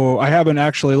 So I haven't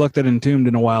actually looked at Entombed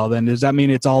in a while. Then does that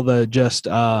mean it's all the just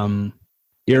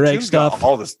earache stuff?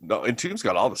 Entombed's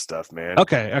got all the stuff, man.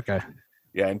 Okay.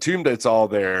 Yeah, Entombed, it's all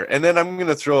there. And then I'm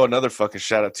gonna throw another fucking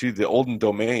shout out to the Olden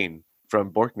Domain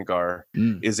from Borknagar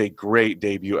is a great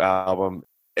debut album.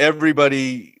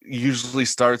 everybody usually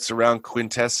starts around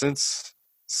Quintessence.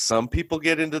 Some people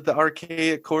get into the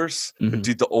archaic course. But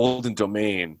dude, the Olden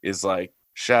Domain is like,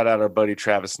 shout out our buddy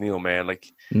Travis Neal, man. Like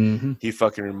he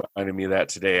fucking reminded me of that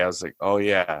today. I was like, oh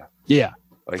yeah. Yeah.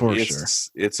 Like for sure.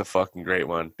 It's a fucking great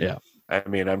one. Yeah. I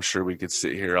mean, I'm sure we could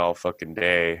sit here all fucking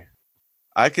day.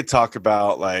 I could talk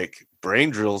about like Brain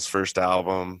Drill's first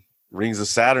album, Rings of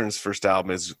Saturn's first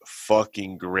album is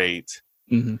fucking great.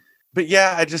 But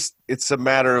yeah, it's a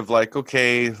matter of like,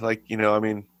 okay, like, you know, I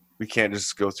mean, we can't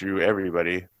just go through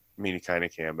everybody. I mean, you kind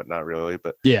of can, but not really.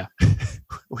 But yeah,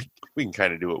 we can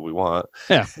kind of do what we want.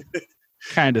 Yeah,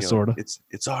 kind of, sort of.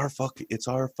 It's our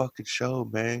fucking show,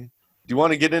 man. Do you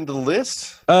want to get into the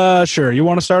list? Sure. You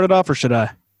want to start it off, or should I?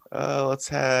 Let's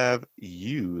have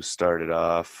you start it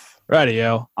off.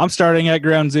 Rightio. I'm starting at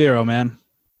ground zero, man.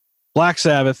 Black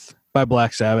Sabbath by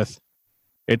Black Sabbath.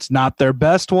 It's not their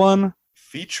best one.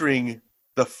 Featuring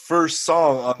the first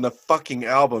song on the fucking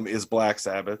album is Black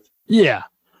Sabbath. Yeah.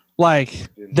 Like,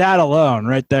 that alone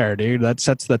right there, dude. That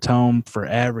sets the tone for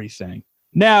everything.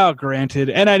 Now, granted,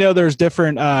 and I know there's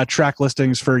different track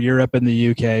listings for Europe and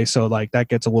the UK, so, like, that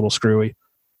gets a little screwy.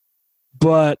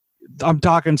 But I'm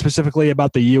talking specifically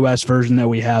about the US version that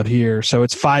we have here. So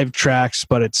it's 5 tracks,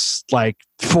 but it's, like,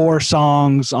 4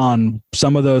 songs on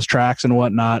some of those tracks and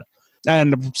whatnot.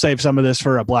 And save some of this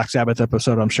for a Black Sabbath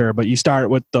episode, I'm sure. But you start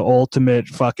with the ultimate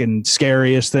fucking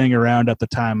scariest thing around at the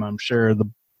time, I'm sure, the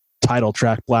title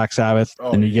track, Black Sabbath.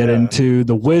 And you get into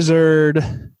The Wizard,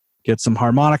 get some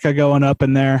harmonica going up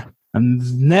in there. And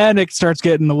then it starts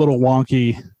getting a little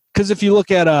wonky. Because if you look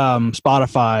at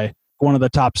Spotify, one of the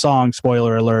top songs,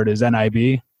 spoiler alert, is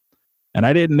NIB. And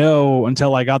I didn't know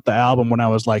until I got the album when I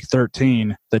was like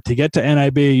 13 that to get to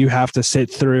NIB, you have to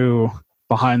sit through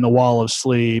Behind the Wall of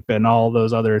Sleep and all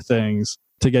those other things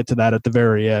to get to that at the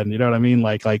very end. You know what I mean?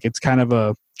 Like it's kind of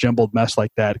a jumbled mess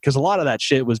like that, because a lot of that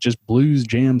shit was just blues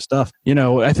jam stuff. You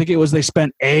know, I think it was they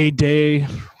spent a day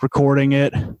recording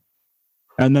it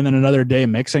and then another day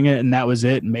mixing it, and that was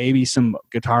it. Maybe some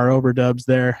guitar overdubs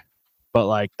there, but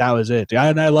like that was it.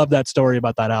 And I love that story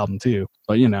about that album too.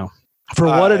 But you know, for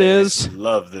what it is, I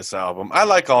love this album. I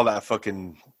like all that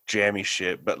fucking jammy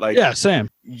shit, but like, yeah, same.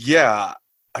 Yeah.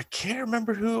 I can't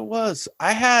remember who it was.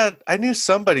 I knew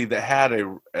somebody that had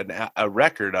a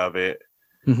record of it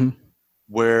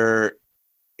where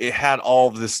it had all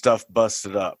of this stuff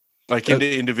busted up, like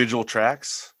into individual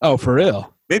tracks. Oh, for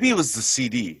real? Maybe it was the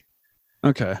CD.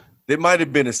 Okay. It might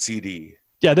have been a CD.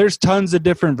 Yeah, there's tons of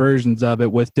different versions of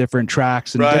it with different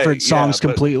tracks and different songs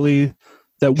completely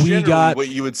that we got. What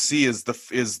you would see is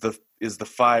the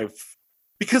 5,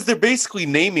 because they're basically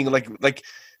naming like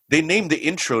they named the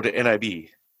intro to NIB.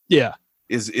 Yeah,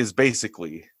 is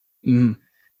basically, you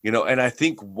know, and I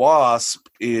think Wasp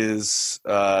is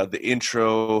the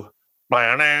intro.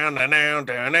 It's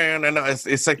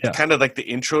like kind of like the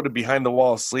intro to Behind the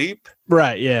Wall of Sleep,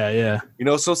 right? Yeah. You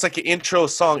know, so it's like an intro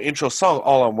song,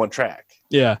 all on one track.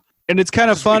 Yeah, and it's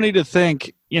kind of funny to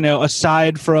think, you know,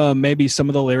 aside from maybe some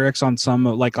of the lyrics on some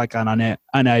like on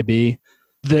NIB,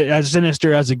 as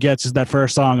sinister as it gets is that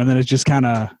first song, and then it's just kind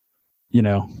of, you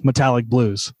know, metallic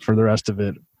blues for the rest of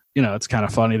it. You know, it's kind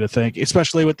of funny to think,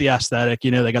 especially with the aesthetic.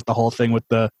 You know, they got the whole thing with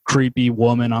the creepy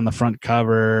woman on the front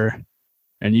cover,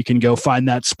 and you can go find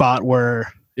that spot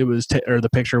where it was or the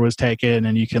picture was taken,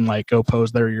 and you can like go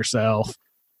pose there yourself.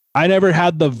 I never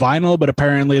had the vinyl, but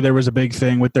apparently there was a big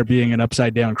thing with there being an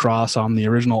upside down cross on the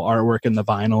original artwork in the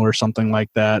vinyl or something like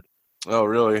that. Oh,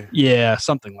 really? Yeah,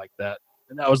 something like that.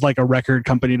 And that was like a record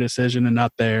company decision and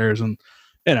not theirs. And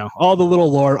you know, all the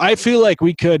little lore. I feel like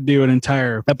we could do an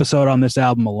entire episode on this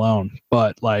album alone,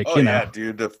 but like, you know. Yeah,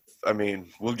 dude. I mean,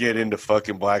 we'll get into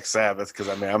fucking Black Sabbath because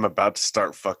I mean, I'm about to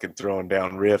start fucking throwing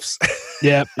down riffs.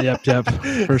 Yep,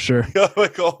 for sure. I'm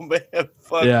like, oh man,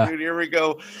 fuck, dude, here we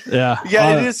go. Yeah.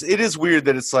 It is weird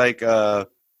that it's like,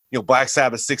 you know, Black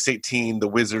Sabbath 618, The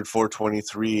Wizard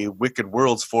 423, Wicked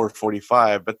Worlds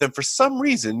 445, but then for some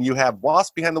reason you have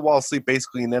Wasp Behind the Wall of Sleep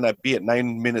basically and then I'd be at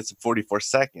 9 minutes and 44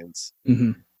 seconds.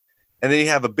 And then you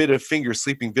have a bit of Finger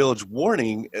Sleeping Village,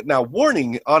 Warning. Now,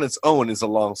 Warning on its own is a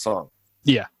long song.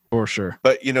 Yeah, for sure.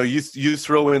 But, you know, you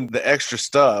throw in the extra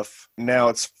stuff, now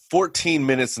it's 14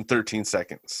 minutes and 13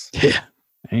 seconds. Yeah,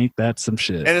 ain't that some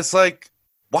shit? And it's like,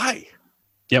 why?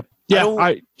 Yep.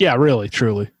 Yeah, really,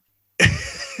 truly.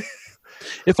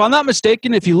 If I'm not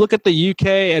mistaken, if you look at the UK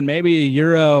and maybe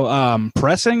Euro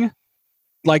pressing,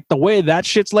 like the way that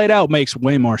shit's laid out makes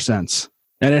way more sense.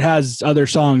 And it has other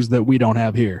songs that we don't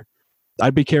have here.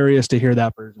 I'd be curious to hear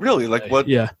that version. Really? Like what?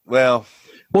 Yeah. Well,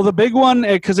 the big one,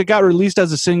 because it got released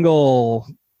as a single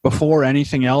before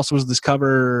anything else was this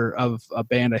cover of a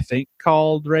band I think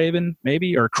called Raven,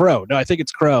 maybe, or Crow. No, I think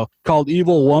it's Crow, called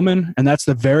Evil Woman, and that's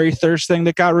the very first thing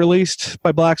that got released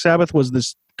by Black Sabbath was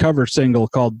this cover single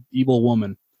called Evil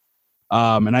Woman.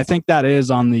 And I think that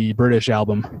is on the British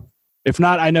album. If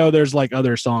not, I know there's like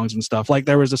other songs and stuff. Like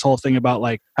there was this whole thing about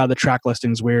like how the track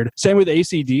listing's weird. Same with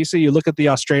AC/DC. You look at the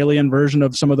Australian version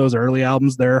of some of those early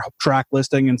albums, their track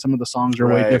listing and some of the songs are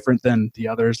way different than the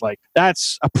others. Like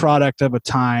that's a product of a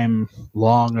time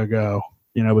long ago,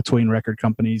 you know, between record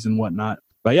companies and whatnot.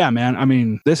 But yeah, man, I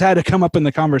mean, this had to come up in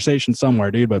the conversation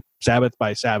somewhere, dude. But Sabbath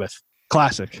by Sabbath,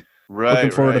 classic. Right.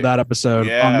 Looking forward to that episode.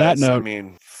 Yeah, on that note, I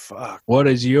mean, fuck. What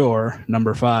is your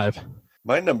number 5?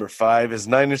 My number 5 is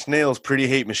Nine Inch Nails' Pretty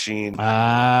Hate Machine.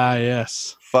 Ah,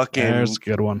 yes. Fucking there's a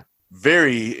good one.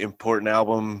 Very important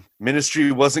album.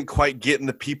 Ministry wasn't quite getting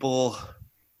the people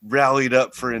rallied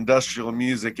up for industrial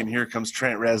music, and here comes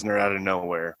Trent Reznor out of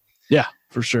nowhere. Yeah,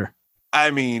 for sure. I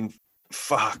mean,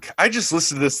 fuck. I just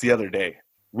listened to this the other day.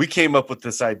 We came up with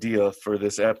this idea for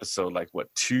this episode, like, what,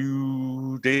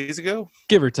 2 days ago?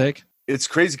 Give or take. It's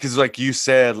crazy because, like you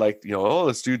said, like, you know, oh,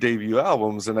 let's do debut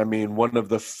albums. And I mean, one of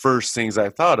the first things I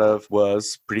thought of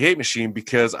was Pretty Hate Machine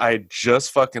because I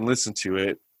just fucking listened to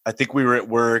it. I think we were at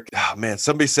work. Oh, man,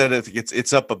 somebody said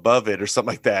it's up above it or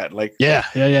something like that. Like,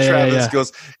 Travis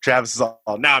goes, Travis is all,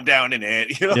 now I'm down in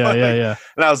it. You know? Yeah.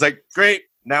 And I was like, great.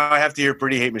 Now I have to hear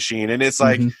Pretty Hate Machine. And it's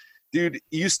like, dude,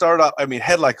 you start off, I mean,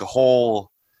 Head Like a Hole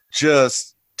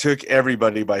just took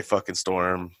everybody by fucking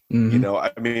storm. You know,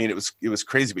 I mean, it was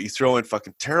crazy, but you throw in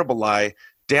fucking Terrible Lie,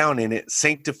 Down in It,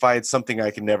 Sanctified, Something I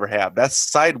Can Never Have. That's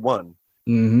side one.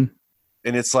 And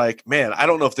it's like, man, I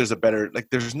don't know if there's a better, like,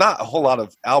 there's not a whole lot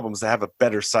of albums that have a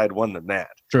better side one than that.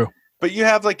 True. But you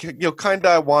have, like, you know, Kinda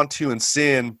I Want To and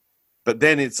Sin, but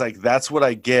then it's like, that's what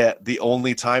I get the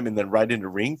only time, and then right into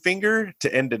Ring Finger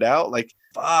to end it out. Like,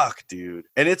 fuck, dude.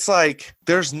 And it's like,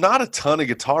 there's not a ton of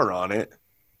guitar on it.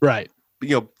 Right.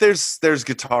 You know, there's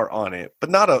guitar on it, but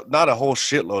not a whole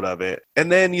shitload of it.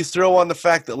 And then you throw on the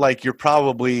fact that, like, you're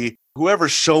probably,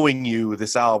 whoever's showing you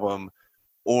this album,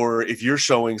 or if you're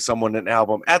showing someone an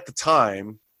album at the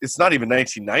time, it's not even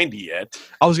 1990 yet.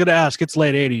 I was going to ask, it's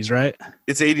late 80s, right?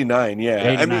 It's 89,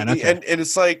 yeah. 89, I mean, okay. and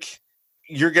it's like,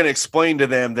 you're going to explain to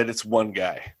them that it's one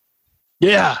guy.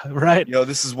 Yeah, right. You know,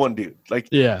 this is one dude. Like,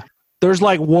 yeah. There's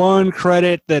like one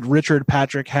credit that Richard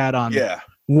Patrick had on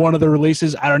one of the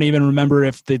releases. I don't even remember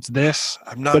if it's this.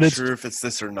 I'm not sure if it's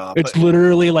this or not. It's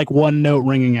literally like one note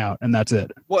ringing out, and that's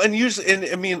it. Well, and usually, and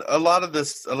I mean, a lot of the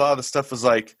stuff was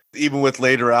like, even with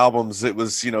later albums, it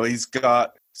was, you know, he's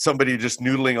got somebody just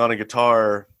noodling on a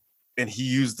guitar, and he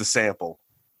used the sample.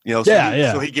 You know,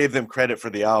 so he gave them credit for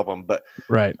the album. But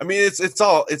right, I mean, it's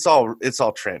all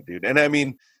Trent, dude. And I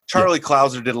mean, Charlie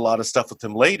Clouser did a lot of stuff with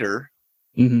him later.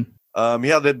 He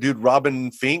had that dude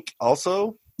Robin Fink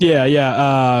also.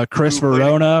 Chris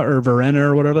Verona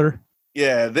or whatever.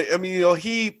 Yeah, I mean, you know,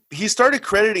 he started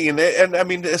crediting, and I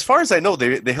mean, as far as I know,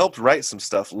 they helped write some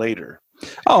stuff later.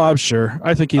 Oh, I'm sure.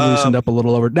 I think he loosened up a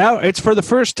little over. Now it's for the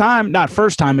first time, not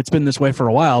first time. It's been this way for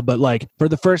a while, but like for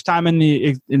the first time in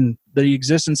the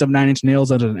existence of Nine Inch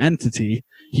Nails as an entity,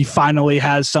 he finally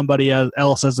has somebody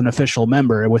else as an official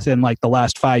member within like the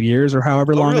last 5 years or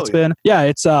however long it's been. Yeah,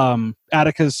 it's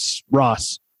Atticus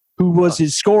Ross, who was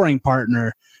his scoring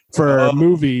partner for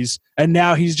movies, and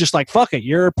now he's just like, fuck it,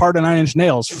 you're part of Nine Inch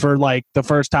Nails for like the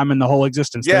first time in the whole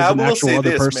existence. Yeah, I will say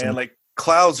this, man, like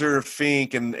Clouser,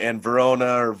 Fink, and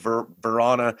Verona or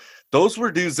Verona, those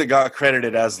were dudes that got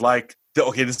credited as like,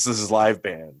 okay, this is his live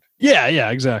band. Yeah,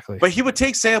 exactly. But he would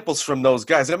take samples from those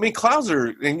guys. I mean,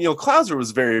 Clouser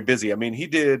was very busy. I mean, he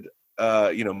did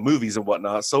movies and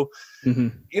whatnot. So,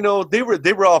 you know, they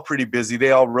were all pretty busy.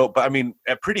 They all wrote, but I mean,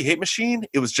 at Pretty Hate Machine,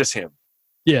 it was just him.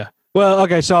 Yeah. Well,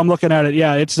 okay, so I'm looking at it.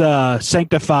 Yeah, it's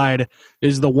Sanctified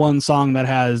is the one song that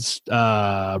has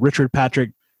Richard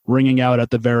Patrick ringing out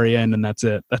at the very end, and that's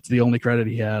it. That's the only credit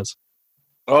he has.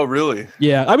 Oh, really?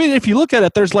 Yeah. I mean, if you look at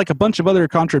it, there's like a bunch of other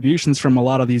contributions from a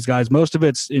lot of these guys. Most of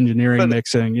it's engineering,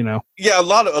 mixing, you know. Yeah, a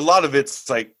lot of it's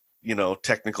like, you know,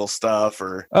 technical stuff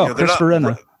or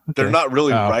they're not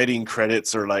really writing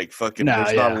credits or like fucking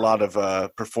there's not a lot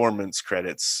of performance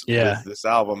credits with this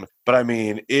album. But I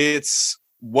mean, it's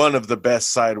one of the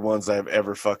best side ones I've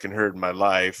ever fucking heard in my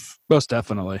life. Most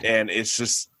definitely. And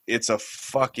it's a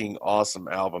fucking awesome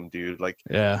album, dude. Like,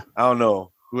 I don't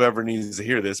know whoever needs to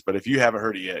hear this, but if you haven't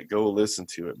heard it yet, go listen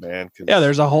to it, man.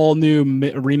 There's a whole new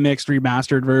remixed,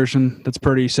 remastered version that's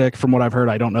pretty sick from what I've heard.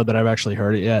 I don't know that I've actually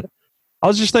heard it yet. I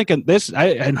was just thinking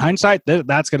in hindsight,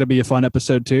 that's going to be a fun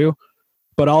episode too.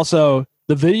 But also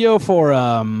the video for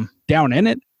Down in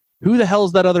It, who the hell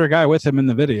is that other guy with him in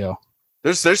the video?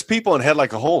 There's people in Head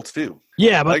Like a Hole too.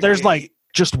 Yeah, but there's like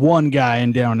just one guy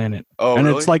and down in it. Oh, and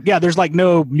really? It's like, yeah, there's like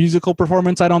no musical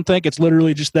performance. I don't think it's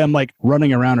literally just them like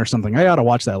running around or something. I ought to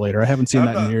watch that later. I haven't seen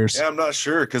that in years. Yeah, I'm not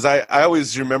sure because I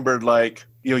always remembered like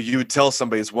you would tell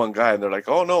somebody it's one guy and they're like,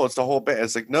 oh no, it's the whole band.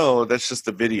 It's like no, that's just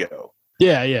the video.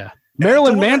 Yeah.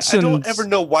 Marilyn Manson. I don't ever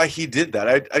know why he did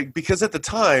that. I because at the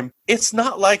time it's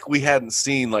not like we hadn't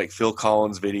seen like Phil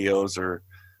Collins videos or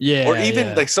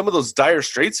even like some of those Dire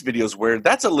Straits videos where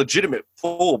that's a legitimate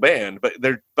full band, but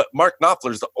Mark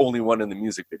Knopfler's the only one in the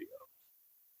music video.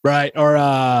 Right.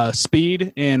 Or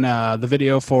Speed in the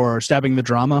video for Stabbing the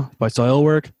Drama by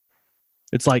Soilwork.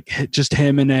 It's like just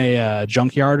him in a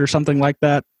junkyard or something like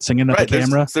that, singing at the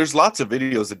camera. There's lots of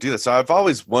videos that do that. So I've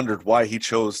always wondered why he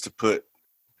chose to put,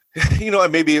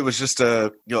 maybe it was just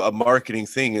a marketing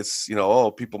thing. It's,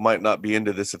 people might not be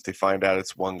into this if they find out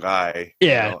it's one guy.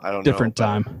 Yeah. I don't different know.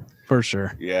 time for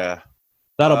sure. Yeah.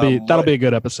 That'll be a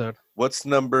good episode. What's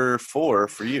number 4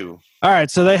 for you? All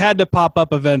right, so they had to pop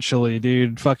up eventually,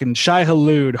 dude. Fucking Shai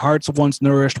Hulud, Hearts Once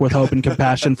Nourished with Hope and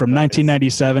Compassion from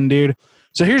 1997, dude.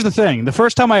 So here's the thing. The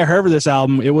first time I heard of this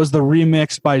album, it was the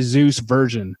remixed by Zeus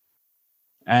version.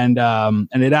 And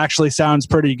it actually sounds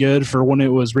pretty good for when it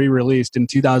was re-released in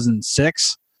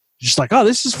 2006. Just like, oh,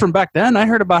 this is from back then. I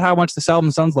heard about how much this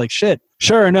album sounds like shit.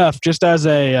 Sure enough, just as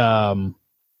a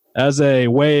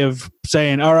way of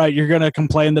saying, all right, you're going to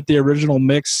complain that the original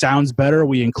mix sounds better,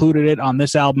 we included it on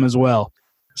this album as well.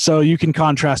 So you can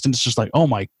contrast, and it's just like, oh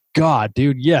my God,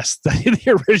 dude, yes,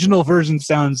 the original version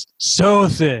sounds so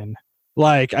thin.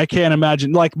 Like, I can't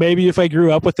imagine, like, maybe if I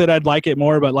grew up with it, I'd like it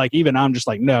more, but like, even I'm just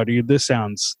like, no, dude, this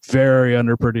sounds very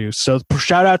underproduced. So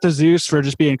shout out to Zeus for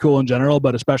just being cool in general,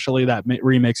 but especially that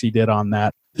remix he did on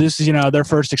that. This is, their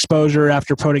first exposure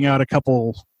after putting out a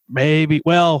couple,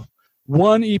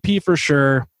 one EP for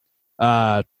sure,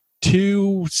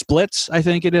 2 splits, I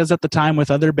think it is at the time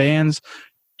with other bands.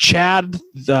 Chad,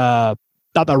 not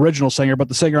the original singer, but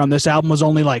the singer on this album was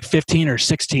only like 15 or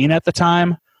 16 at the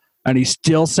time. And he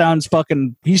still sounds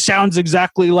he sounds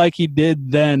exactly like he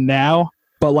did then now,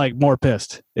 but like more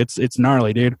pissed. It's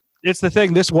gnarly, dude. It's the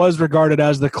thing. This was regarded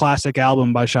as the classic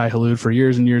album by Shai Hulud for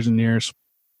years and years and years.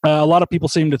 A lot of people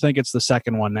seem to think it's the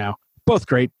second one now. Both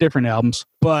great, different albums.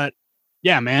 But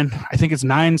yeah, man, I think it's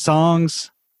 9 songs.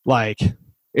 Like,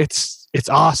 it's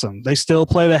awesome. They still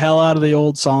play the hell out of the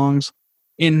old songs.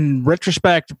 In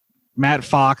retrospect, Matt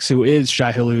Fox, who is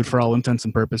Shai Hulud for all intents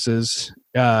and purposes,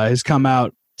 has come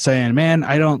out saying, man,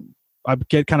 I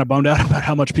get kind of bummed out about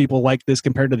how much people like this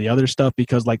compared to the other stuff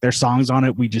because like their songs on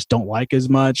it we just don't like as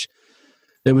much.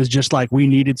 It was just like we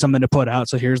needed something to put out,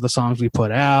 so here's the songs we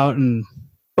put out.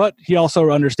 But he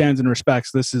also understands and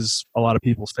respects this is a lot of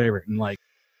people's favorite, and like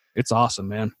it's awesome,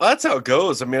 man. Well, that's how it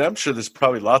goes. I mean, I'm sure there's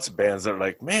probably lots of bands that are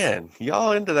like, man,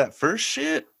 y'all into that first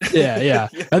shit? Yeah.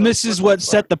 And this is what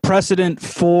set the precedent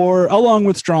for, along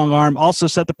with Strong Arm, also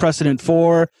set the precedent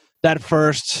for that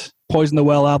first Poison the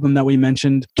Well album that we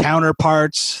mentioned,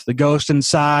 Counterparts, The Ghost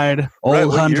Inside,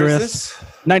 Old Hundredth,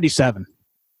 97.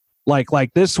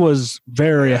 Like this was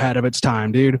very ahead of its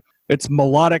time, dude. It's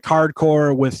melodic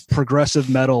hardcore with progressive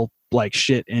metal like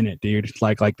shit in it, dude.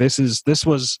 Like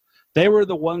they were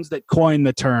the ones that coined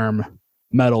the term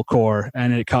metalcore,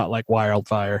 and it caught like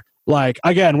wildfire. Like,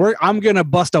 again, I'm gonna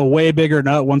bust a way bigger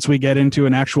nut once we get into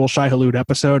an actual Shai Hulud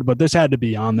episode, but this had to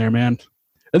be on there, man.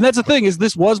 And that's the thing, is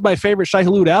this was my favorite Shai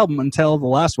Hulud album until the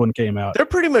last one came out. They're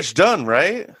pretty much done,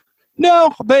 right?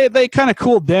 No, they kind of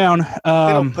cooled down. They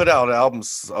don't put out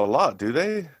albums a lot, do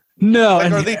they? No.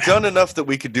 Like, are they done enough that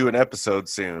we could do an episode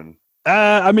soon?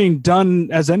 I mean, done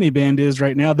as any band is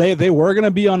right now. They were going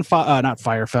to be on Furnace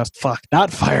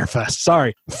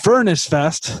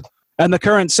Fest. And the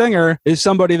current singer is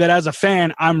somebody that, as a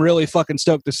fan, I'm really fucking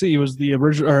stoked to see. He was the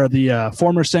original, or the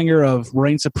former singer of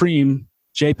Reign Supreme,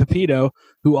 Jay Pepito,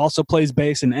 who also plays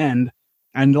bass in End.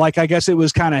 And like, I guess it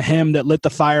was kind of him that lit the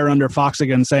fire under Fox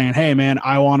again, saying, "Hey, man,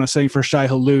 I want to sing for Shai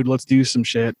Hulud. Let's do some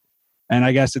shit." And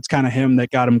I guess it's kind of him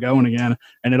that got him going again.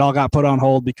 And it all got put on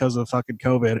hold because of fucking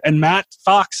COVID. And Matt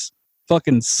Fox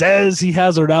fucking says he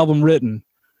has an album written.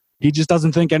 He just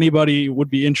doesn't think anybody would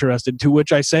be interested, to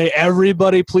which I say,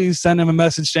 everybody please send him a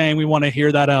message saying we want to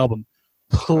hear that album.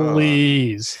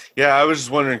 Please. Yeah, I was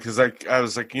just wondering because I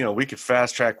was like, we could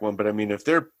fast track one, but I mean, if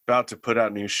they're about to put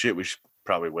out new shit, we should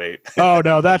probably wait. Oh,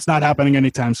 no, that's not happening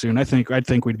anytime soon. I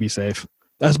think we'd be safe.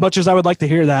 As much as I would like to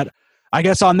hear that, I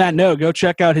guess on that note, go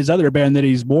check out his other band that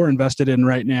he's more invested in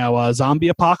right now, Zombie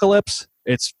Apocalypse.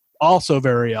 It's also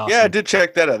very awesome. Yeah, I did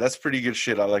check that out. That's pretty good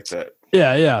shit. I like that.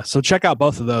 Yeah. So check out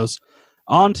both of those.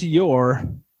 On to your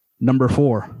number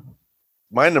 4.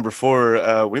 My number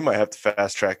 4, we might have to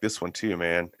fast track this one too,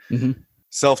 man. Mm-hmm.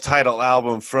 self-titled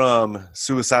album from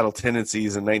Suicidal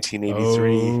Tendencies in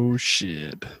 1983. Oh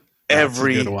shit!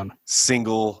 Every good one.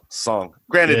 Single song.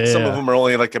 Granted, some of them are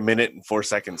only like a minute and 4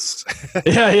 seconds.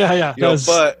 Yeah.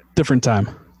 But different time.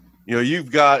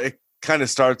 You've got it. Kind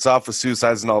of starts off with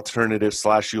Suicide's an Alternative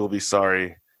 / You'll Be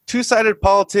Sorry. Two-sided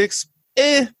politics.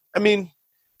 I mean,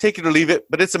 take it or leave it,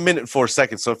 but it's a minute and 4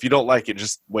 seconds. So if you don't like it,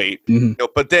 just wait. Mm-hmm.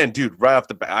 But then, dude, right off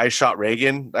the bat, I Shot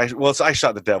Reagan. I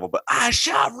Shot the Devil, but I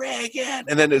Shot Reagan.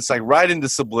 And then it's like right into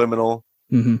Subliminal.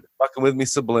 Mm-hmm. Fucking with me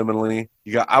subliminally.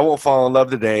 You got I Won't Fall in Love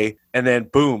Today, and then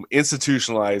boom,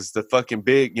 Institutionalized, the fucking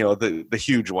big, the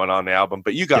huge one on the album.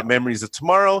 But you got Memories of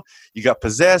Tomorrow, you got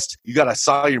Possessed, you got I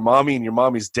Saw Your Mommy and Your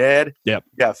Mommy's Dead. Yep.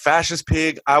 You got Fascist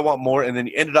Pig, I Want More, and then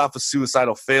you ended off with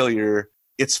Suicidal Failure.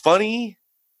 It's funny,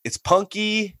 it's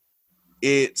punky,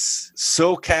 it's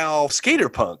SoCal skater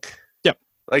punk. Yep.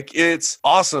 Like it's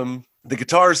awesome. The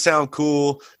guitars sound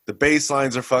cool. The bass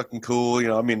lines are fucking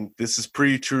cool. I mean, this is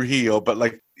pre-Trujillo, but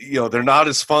like, they're not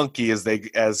as funky as they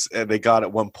got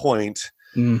at one point.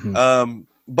 Mm-hmm.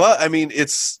 But I mean,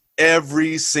 it's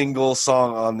every single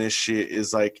song on this shit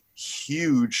is like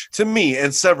huge to me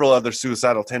and several other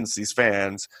Suicidal Tendencies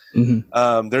fans.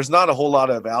 Mm-hmm. There's not a whole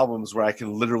lot of albums where I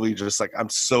can literally just like, I'm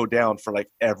so down for like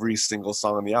every single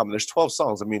song on the album. There's 12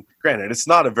 songs. I mean, granted, it's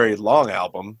not a very long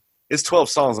album. It's 12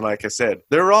 songs, and like I said,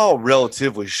 they're all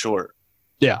relatively short.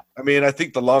 Yeah. I mean, I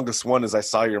think the longest one is I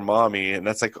Saw Your Mommy, and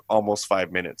that's like almost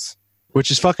 5 minutes.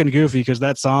 Which is fucking goofy, because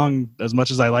that song, as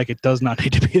much as I like it, does not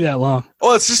need to be that long.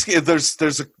 Well, it's just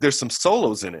there's some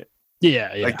solos in it.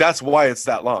 Yeah. Like, that's why it's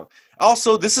that long.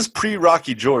 Also, this is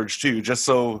pre-Rocky George, too, just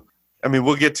so... I mean,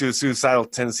 we'll get to a Suicidal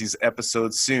Tendencies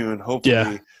episode soon, hopefully.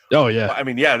 Yeah. Oh, yeah. I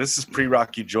mean, yeah, this is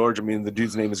pre-Rocky George. I mean, the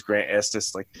dude's name is Grant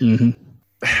Estes. Like... Mm-hmm.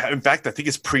 In fact, I think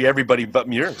it's everybody but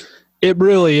Muir. It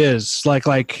really is. Like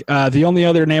the only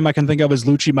other name I can think of is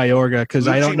Lucci Mayorga, because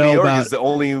I don't know about. Is the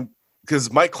only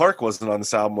because Mike Clark wasn't on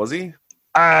this album, was he?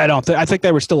 I don't think. I think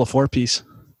they were still a 4-piece.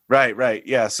 Right.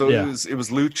 Yeah. So it was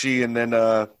Lucci, and then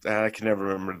I can never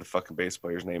remember the fucking bass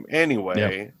player's name.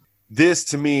 Anyway, this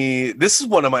to me, this is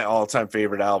one of my all-time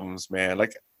favorite albums, man.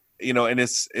 Like, and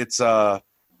it's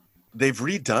they've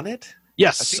redone it.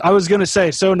 Yes, I was gonna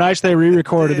say, so nice they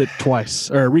recorded it twice.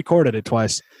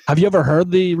 Have you ever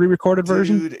heard the re-recorded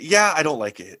version? Yeah, I don't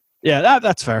like it. Yeah,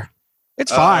 that's fair.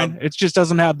 It's fine. It just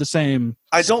doesn't have the same.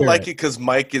 I don't like it because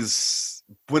Mike is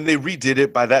when they redid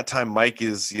it. By that time, Mike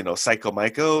is Psycho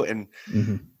Myco,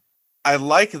 and I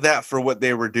like that for what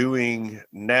they were doing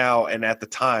now and at the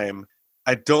time.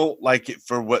 I don't like it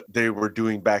for what they were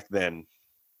doing back then.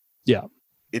 Yeah.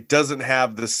 It doesn't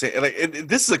have the same. Like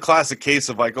this is a classic case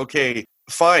of like, okay,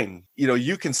 fine,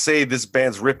 you can say this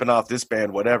band's ripping off this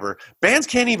band, whatever. Bands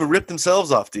can't even rip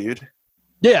themselves off, dude.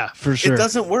 Yeah, for sure. It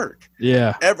doesn't work.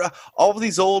 Yeah. All of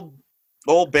these old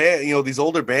band, these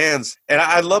older bands, and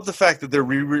I love the fact that they're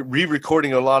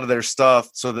re-recording a lot of their stuff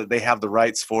so that they have the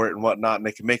rights for it and whatnot, and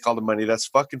they can make all the money. That's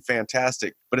fucking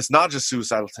fantastic. But it's not just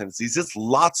Suicidal Tendencies; it's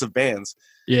lots of bands.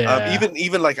 Yeah.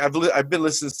 Even like I've been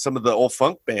listening to some of the old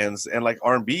funk bands and like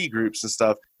R&B groups and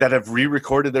stuff that have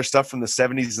re-recorded their stuff from the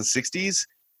 70s and 60s,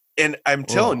 and I'm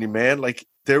telling you, man, like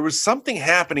there was something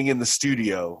happening in the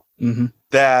studio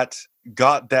that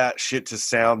got that shit to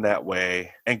sound that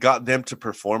way and got them to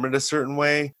perform it a certain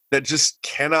way that just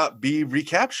cannot be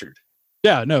recaptured.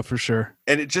 Yeah, no, for sure.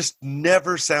 And it just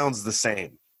never sounds the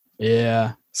same.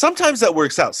 Yeah. Sometimes that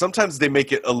works out. Sometimes they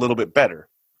make it a little bit better.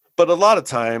 But a lot of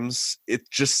times it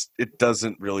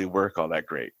doesn't really work all that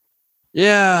great.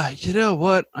 Yeah, you know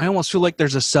what? I almost feel like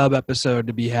there's a sub episode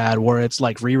to be had where it's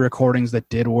like re-recordings that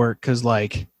did work, because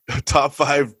like top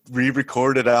 5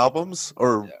 re-recorded albums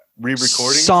or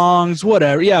re-recordings, songs,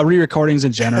 whatever. Yeah, re-recordings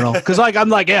in general. Because like I'm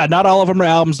like, yeah, not all of them are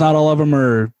albums, not all of them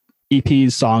are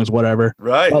EPs, songs, whatever.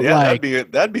 Right? But yeah, like,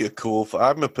 that'd be a cool.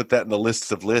 I'm gonna put that in the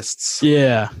list of lists.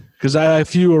 Yeah, because I have a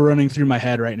few are running through my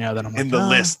head right now that I'm like, in the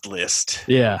list.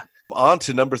 Yeah. On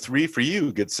to number 3 for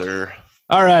you, good sir.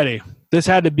 Alrighty. This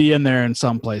had to be in there in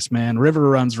some place, man. River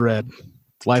Runs Red.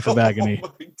 Life of Agony.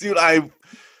 Dude, I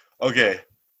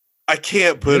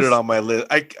can't put it on my list.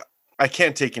 I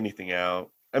can't take anything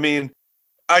out. I mean,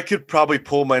 I could probably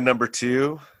pull my number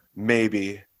 2,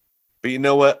 maybe. But you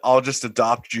know what? I'll just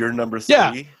adopt your number 3.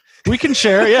 Yeah. We can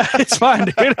share. Yeah, it's fine,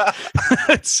 dude.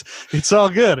 it's all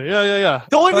good. Yeah.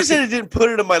 The only reason I didn't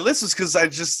put it on my list is because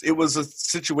it was a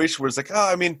situation where it's like,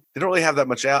 I mean, they don't really have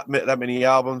that many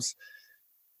albums.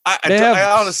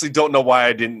 I honestly don't know why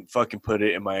I didn't fucking put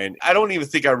it in I don't even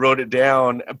think I wrote it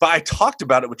down, but I talked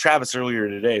about it with Travis earlier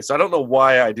today, so I don't know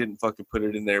why I didn't fucking put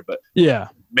it in there, but yeah,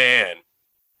 man,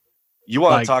 You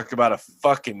want Like- to talk about a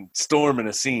fucking storm in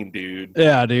a scene, dude.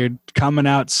 Yeah, dude, coming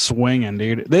out swinging,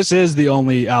 dude. Yeah, dude, coming out swinging, dude. This is the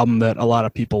only album that a lot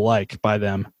of people like by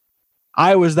them.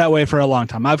 I was that way for a long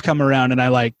time. I've come around and I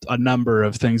liked a number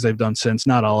of things they've done since,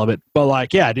 not all of it. But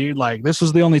like, yeah, dude, like this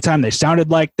was the only time they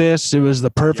sounded like this. It was the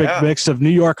perfect mix of New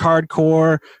York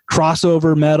hardcore,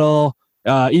 crossover metal,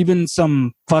 even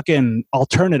some fucking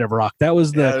alternative rock. That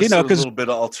was the, because a because little bit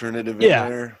of alternative in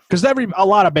there. Because a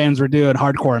lot of bands were doing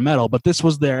hardcore and metal, but this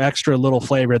was their extra little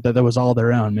flavor that was all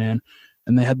their own, man.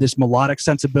 And they had this melodic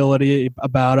sensibility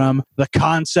about them. The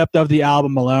concept of the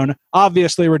album alone.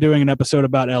 Obviously, we're doing an episode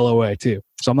about LOA too,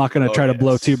 so I'm not going to try to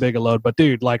blow too big a load. But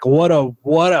dude, like, what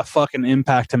a fucking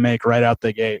impact to make right out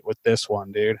the gate with this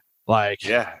one, dude. Like,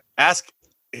 yeah.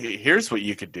 Here's what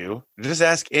you could do: just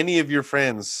ask any of your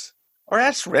friends, or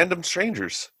ask random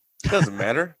strangers. It doesn't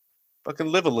matter. Fucking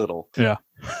live a little. Yeah.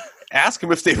 Ask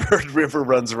them if they've heard River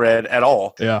Runs Red at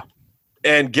all. Yeah.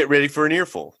 And get ready for an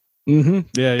earful. Mm-hmm.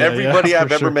 Yeah. Everybody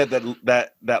I've ever met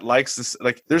that likes this,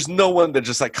 like, there's no one that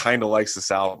just like kind of likes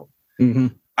this album. Mm-hmm.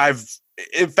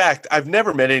 In fact, I've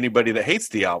never met anybody that hates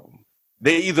the album.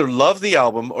 They either love the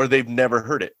album or they've never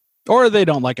heard it, or they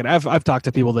don't like it. I've talked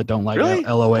to people that don't like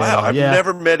LOA. Wow, I've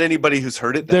never met anybody who's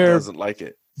heard it that doesn't like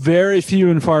it. Very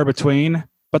few and far between,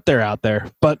 but they're out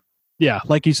there. But yeah,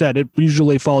 like you said, it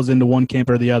usually falls into one camp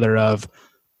or the other of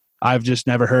I've just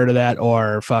never heard of that,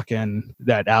 or fucking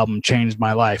that album changed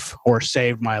my life or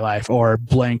saved my life or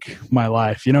blank my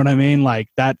life. You know what I mean? Like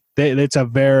that, it's a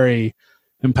very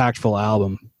impactful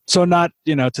album. So not,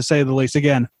 to say the least,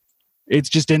 again, it's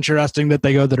just interesting that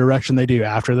they go the direction they do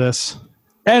after this,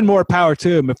 and more power to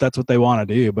them if that's what they want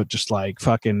to do. But just like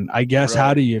fucking, I guess,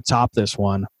 How do you top this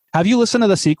one? Have you listened to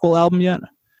the sequel album yet?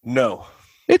 No.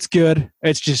 It's good.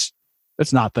 It's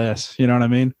not this, you know what I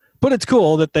mean? But it's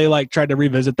cool that they like tried to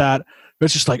revisit that.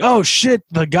 It's just like, oh shit,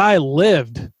 the guy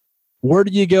lived. Where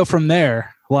do you go from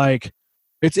there? Like,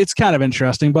 it's kind of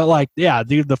interesting. But like, yeah,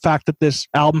 dude, the fact that this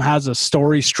album has a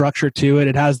story structure to it,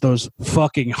 it has those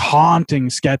fucking haunting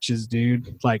sketches,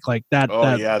 dude. Like that.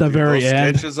 The very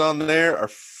end. Sketches on there are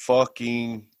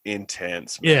fucking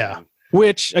intense, man. Yeah.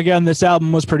 Which, again, this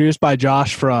album was produced by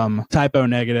Josh from Typo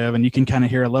Negative, and you can kind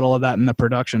of hear a little of that in the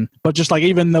production. But just like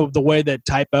even the way that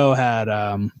Typo had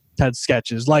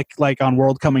sketches, like on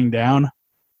World Coming Down,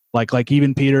 like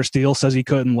even Peter Steele says he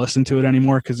couldn't listen to it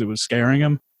anymore because it was scaring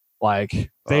him. Like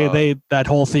they that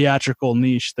whole theatrical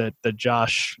niche that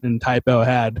Josh and Typo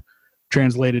had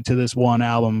translated to this one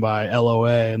album by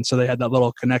LOA, and so they had that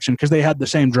little connection because they had the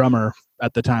same drummer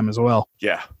at the time as well.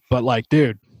 Yeah, but like,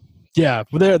 dude. Yeah,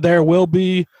 there will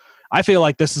be. I feel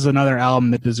like this is another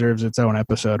album that deserves its own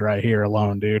episode right here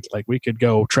alone, dude. Like we could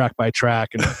go track by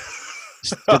track and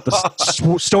get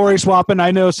the story swapping.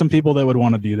 I know some people that would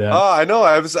want to do that. Oh, I know.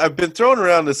 I've been throwing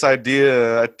around this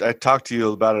idea. I talked to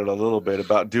you about it a little bit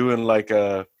about doing like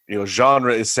a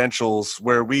genre essentials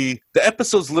where the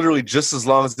episode's literally just as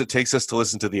long as it takes us to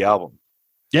listen to the album.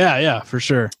 Yeah, for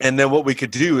sure. And then what we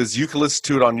could do is you can listen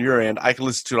to it on your end, I can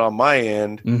listen to it on my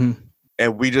end. Mm-hmm.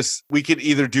 And we could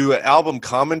either do an album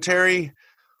commentary,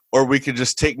 or we could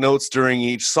just take notes during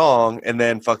each song and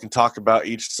then fucking talk about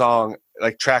each song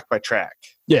like track by track.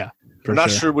 Yeah. I'm not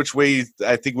sure which way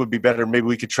I think would be better. Maybe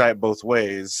we could try it both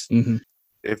ways. Mm-hmm.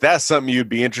 If that's something you'd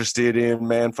be interested in,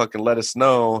 man, fucking let us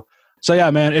know. So yeah,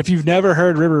 man, if you've never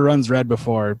heard River Runs Red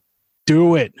before,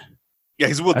 do it. Yeah,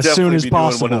 because we'll definitely be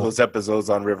doing one of those episodes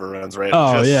on River Runs Red.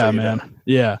 Oh yeah, man. Know.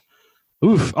 Yeah.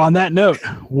 Oof. On that note,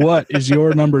 what is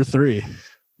your number 3?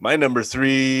 My number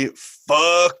 3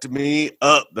 fucked me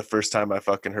up the first time I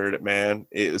fucking heard it, man.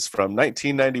 It was from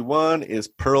 1991. Is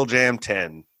Pearl Jam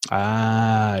 10.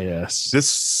 Ah, yes.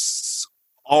 This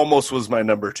almost was my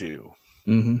number 2.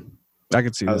 Mm-hmm. I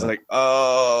could see that. I was like,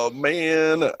 oh,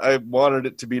 man. I wanted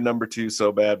it to be number 2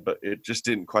 so bad, but it just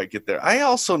didn't quite get there. I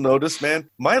also noticed, man,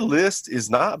 my list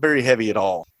is not very heavy at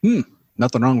all.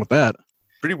 Nothing wrong with that.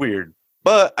 Pretty weird.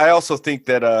 But I also think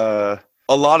that a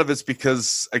lot of it's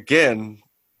because, again,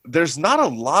 there's not a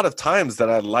lot of times that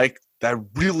I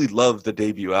really love the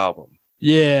debut album.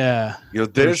 Yeah.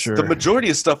 There's the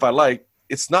majority of stuff I like.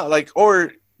 It's not like,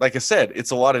 or like I said, it's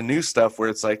a lot of new stuff where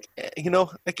it's like,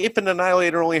 like If an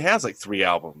Annihilator only has like 3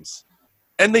 albums.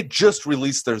 And they just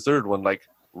released their 3rd one like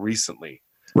recently.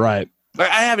 Right.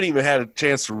 Like, I haven't even had a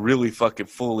chance to really fucking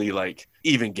fully like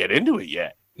even get into it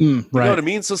yet. Right. You know what I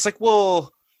mean? So it's like,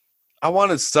 well, I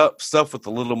wanted stuff with a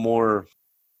little more,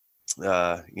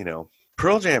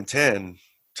 Pearl Jam 10,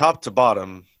 top to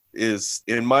bottom, is,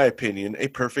 in my opinion, a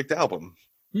perfect album.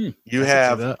 You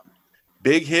have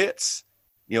big hits,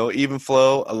 Even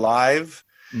Flow, Alive.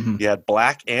 Mm-hmm. You had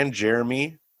Black and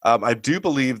Jeremy. I do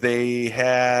believe they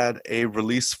had a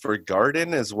release for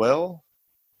Garden as well.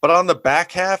 But on the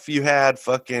back half, you had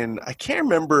I can't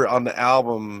remember on the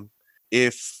album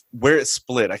where it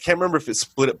split. I can't remember if it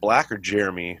split at Black or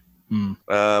Jeremy.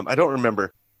 I don't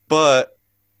remember. But,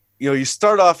 you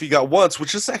start off, you got Once,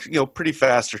 which is actually, pretty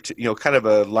faster, kind of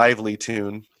a lively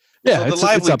tune. Yeah, so the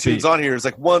lively tunes on here is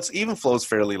like Once even flows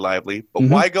fairly lively. But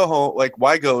Why Go Home,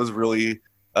 Why Go is really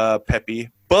peppy.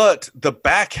 But the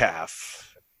back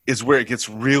half is where it gets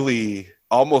really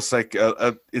almost like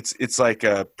it's like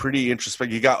a pretty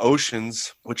introspective. You got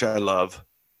Oceans, which I love.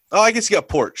 Oh, I guess you got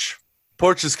Porch.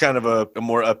 Porch is kind of a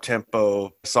more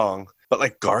up-tempo song. But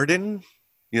like Garden,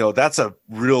 that's a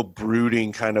real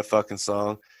brooding kind of fucking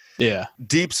song. Yeah.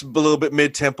 Deep's a little bit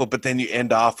mid-tempo, but then you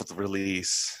end off with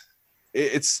Release.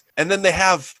 And then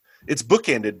it's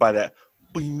bookended by that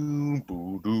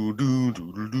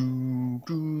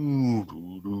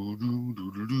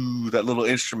that little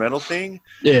instrumental thing.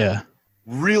 Yeah.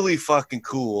 Really fucking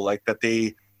cool. Like that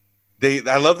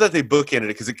I love that they bookended it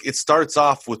because it starts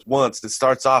off with Once. It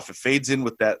fades in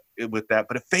with that,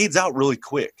 but it fades out really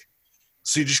quick.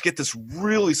 So you just get this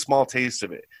really small taste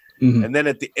of it. Mm-hmm. And then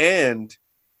at the end,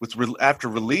 after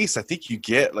Release, I think you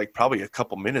get like probably a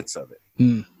couple minutes of it.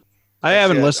 Mm. I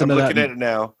haven't listened to that. I'm looking at it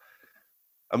now.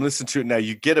 I'm listening to it now.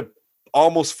 You get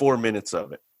almost 4 minutes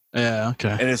of it. Yeah,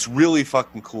 okay. And it's really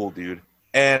fucking cool, dude.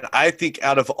 And I think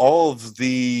out of all of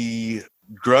the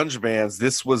grunge bands,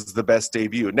 this was the best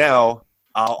debut. Now,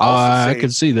 I'll also say, I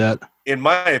could see that. In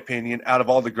my opinion, out of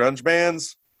all the grunge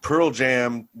bands, Pearl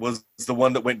Jam was the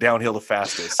one that went downhill the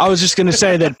fastest. I was just going to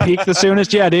say that peaked the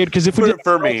soonest. Yeah, dude, because if we did a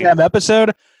Pearl Jam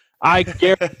episode, I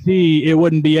guarantee it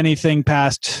wouldn't be anything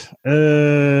past.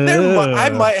 I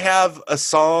might have a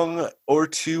song or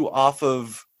two off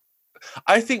of.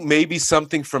 I think maybe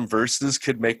something from Versus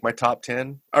could make my top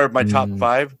 10 or my top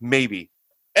 5, maybe.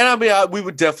 And I mean, we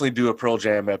would definitely do a Pearl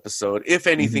Jam episode, if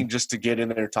anything, just to get in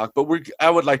there and talk. But I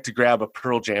would like to grab a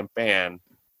Pearl Jam fan.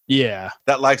 Yeah,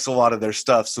 that likes a lot of their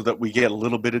stuff, so that we get a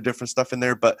little bit of different stuff in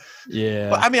there. But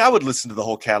I mean, I would listen to the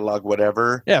whole catalog,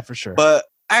 whatever. Yeah, for sure. But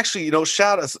actually,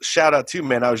 shout out too,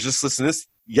 man. I was just listening to this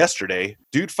yesterday,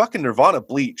 dude. Fucking Nirvana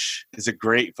Bleach is a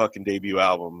great fucking debut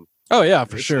album. Oh yeah,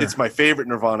 for sure. It's my favorite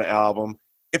Nirvana album.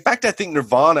 In fact, I think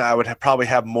Nirvana I would probably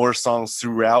have more songs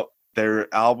throughout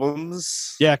their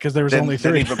albums. Yeah, because there was only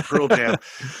 3. Than even Pearl Jam.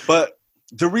 But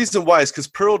the reason why is because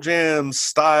Pearl Jam's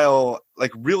style,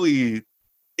 like, really,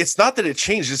 it's not that it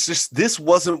changed. It's just this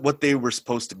wasn't what they were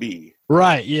supposed to be.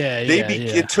 Right. Yeah.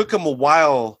 It took them a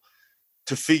while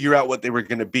to figure out what they were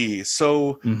going to be.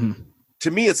 So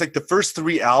to me, it's like the first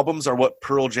 3 albums are what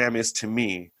Pearl Jam is to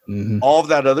me. All of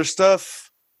that other stuff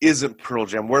isn't Pearl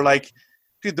Jam. We're like,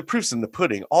 dude, the proof's in the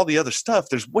pudding. All the other stuff,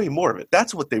 there's way more of it.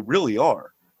 That's what they really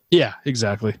are. Yeah,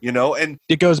 exactly. And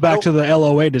it goes back to the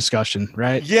LOA discussion,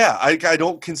 right? Yeah, I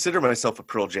don't consider myself a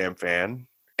Pearl Jam fan.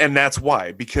 And that's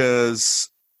why, because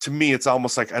to me, it's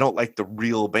almost like I don't like the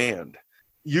real band.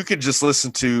 You could just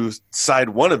listen to side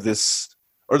 1 of this,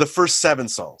 or the first 7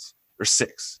 songs, or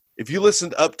 6. If you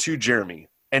listened up to Jeremy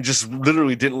and just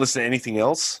literally didn't listen to anything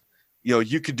else,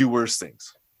 you could do worse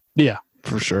things. Yeah,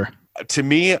 for sure. To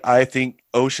me, I think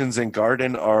Oceans and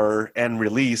Garden and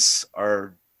Release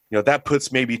are, that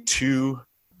puts maybe 2,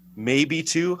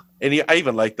 and I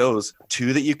even like those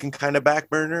 2 that you can kind of back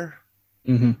burner.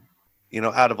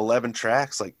 Out of 11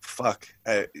 tracks, like, fuck,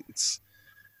 it's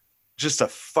just a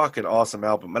fucking awesome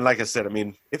album. And like I said, I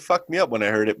mean, it fucked me up when I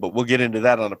heard it, but we'll get into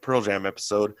that on a Pearl Jam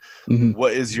episode.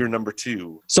 What is your number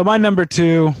 2? So my number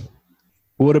 2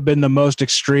 would have been the most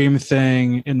extreme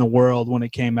thing in the world when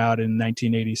it came out in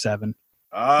 1987.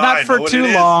 Not for too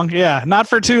long. Yeah, not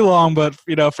for too long, but,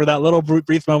 for that little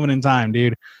brief moment in time,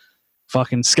 dude.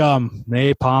 Fucking Scum,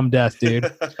 Napalm Death, dude.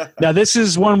 Now, this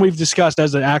is one we've discussed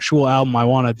as an actual album I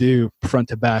want to do front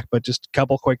to back, but just a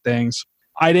couple quick things.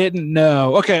 I didn't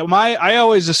know. Okay, I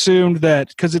always assumed that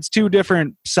because it's 2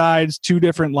 different sides, 2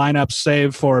 different lineups,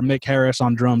 save for Mick Harris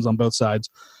on drums on both sides.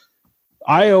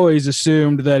 I always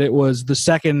assumed that it was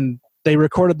they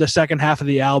recorded the second half of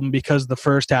the album because the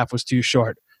first half was too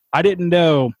short. I didn't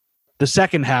know the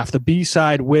second half, the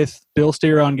B-side with Bill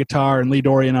Steer on guitar and Lee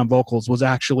Dorian on vocals, was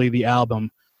actually the album,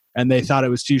 and they thought it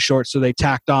was too short, so they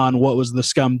tacked on what was the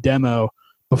Scum demo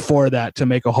before that to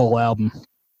make a whole album.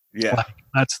 Yeah.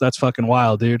 That's fucking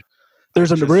wild, dude. I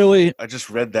just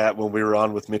read that when we were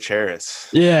on with Mitch Harris.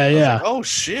 Yeah. Like, oh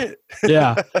shit.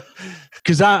 Yeah.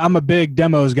 Because I'm a big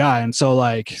demos guy, and so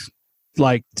like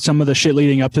some of the shit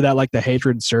leading up to that, like the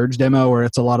Hatred Surge demo, where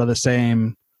it's a lot of the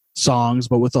same songs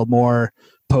but with a more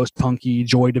post-punky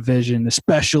Joy Division,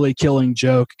 especially Killing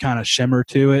Joke, kind of shimmer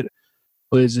to it.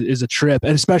 is a trip,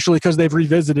 and especially because they've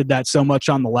revisited that so much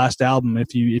on the last album.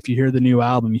 If you hear the new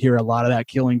album, you hear a lot of that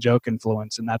Killing Joke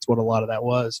influence, and that's what a lot of that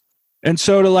was. And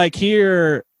so to like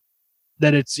hear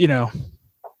that it's, you know,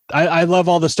 I love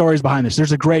all the stories behind this.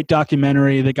 There's a great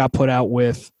documentary that got put out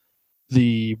with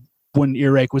when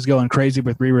Earache was going crazy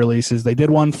with re-releases. They did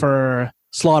one for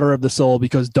Slaughter of the Soul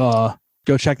because duh,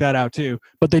 go check that out too.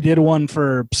 But they did one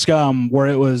for Scum where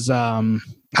it was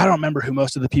I don't remember who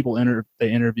most of the people they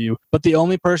interview, but the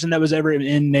only person that was ever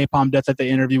in Napalm Death that they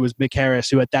interviewed was Mick Harris,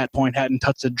 who at that point hadn't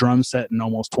touched a drum set in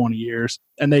almost 20 years.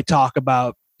 And they talk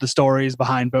about the stories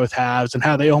behind both halves and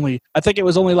how I think it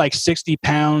was only like 60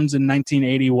 pounds in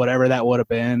 1980, whatever that would have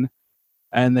been.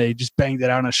 And they just banged it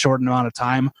out in a short amount of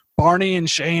time. Barney and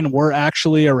Shane were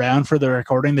actually around for the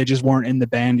recording. They just weren't in the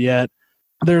band yet.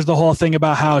 There's the whole thing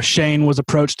about how Shane was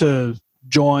approached to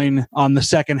join on the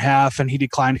second half and he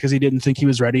declined because he didn't think he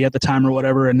was ready at the time or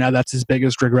whatever. And now that's his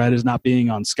biggest regret, is not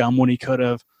being on Scum when he could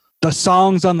have. The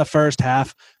songs on the first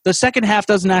half, the second half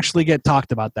doesn't actually get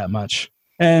talked about that much.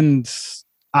 And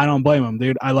I don't blame him,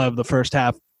 dude. I love the first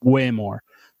half way more.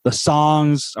 The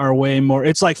songs are way more.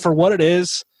 It's like, for what it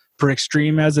is, for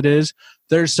extreme as it is,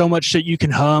 there's so much shit you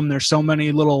can hum. There's so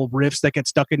many little riffs that get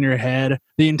stuck in your head.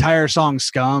 The entire song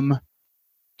Scum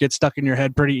gets stuck in your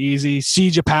head pretty easy.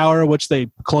 Siege of Power, which they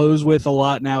close with a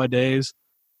lot nowadays,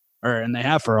 and they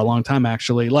have for a long time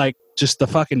actually. Like, just the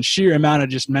fucking sheer amount of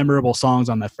just memorable songs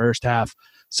on that first half.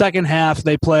 Second half,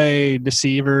 they play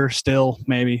Deceiver still,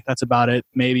 maybe. That's about it.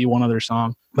 Maybe one other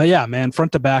song. But yeah, man,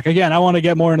 front to back. Again, I want to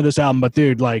get more into this album, but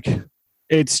dude, like,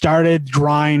 it started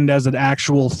grind as an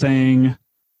actual thing.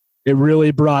 It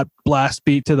really brought blast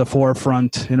beat to the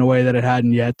forefront in a way that it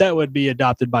hadn't yet. That would be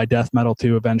adopted by death metal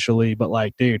too eventually. But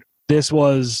like, dude, this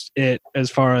was it as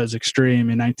far as extreme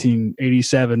in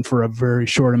 1987 for a very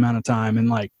short amount of time. And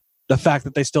like, the fact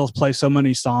that they still play so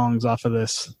many songs off of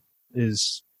this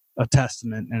is a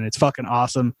testament, and it's fucking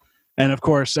awesome. And of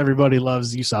course, everybody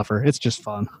loves You Suffer. It's just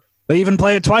fun. They even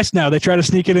play it twice now. They try to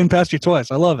sneak it in past you twice.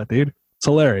 I love it, dude. It's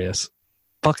hilarious.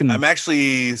 Fucking.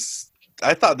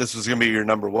 I thought this was going to be your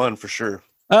number one for sure.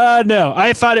 No,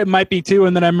 I thought it might be too,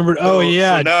 and then I remembered,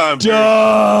 yeah, so now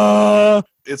duh.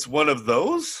 It's one of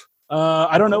those?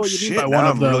 I don't know what you mean by one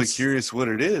of those. I'm really curious what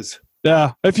it is.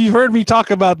 Yeah, if you've heard me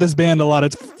talk about this band a lot,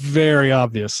 it's very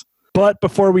obvious. But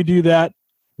before we do that,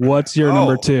 what's your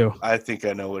number two? I think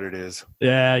I know what it is.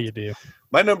 Yeah, you do.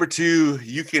 My number two,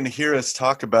 you can hear us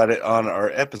talk about it on our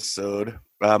episode.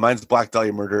 Mine's Black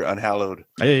Dahlia Murder, Unhallowed.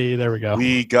 Hey, there we go.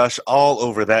 We gush all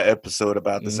over that episode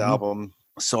about this album,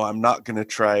 so I'm not going to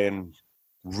try and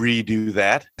redo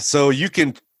that. So you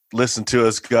can listen to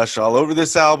us gush all over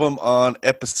this album on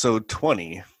episode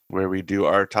 20, where we do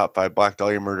our top 5 Black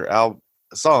Dahlia Murder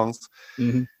songs.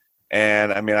 Mm-hmm.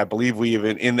 And I mean, I believe we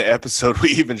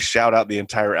even shout out the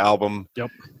entire album. Yep.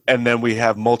 And then we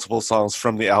have multiple songs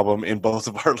from the album in both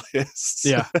of our lists.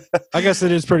 Yeah. I guess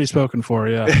it is pretty spoken for,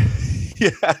 yeah.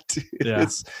 Yeah, dude. Yeah.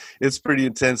 It's pretty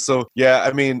intense. So yeah,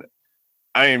 I mean,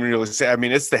 I didn't really say, I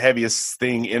mean, it's the heaviest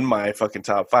thing in my fucking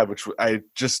top 5, which I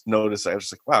just noticed. I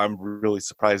was like, wow, I'm really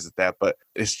surprised at that. But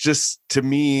it's just, to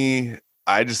me,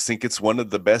 I just think it's one of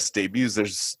the best debuts.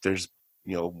 There's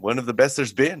one of the best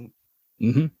there's been.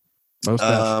 Mm-hmm.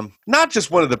 Not just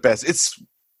one of the best.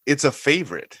 It's a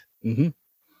favorite.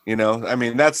 Mm-hmm. I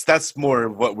mean, that's more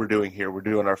what we're doing here. We're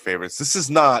doing our favorites. This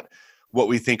is not what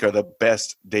we think are the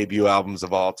best debut albums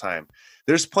of all time.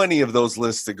 There's plenty of those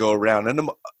lists that go around,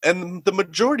 and the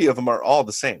majority of them are all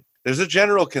the same. There's a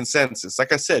general consensus.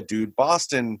 Like I said, dude,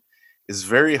 Boston is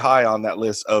very high on that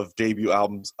list of debut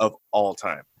albums of all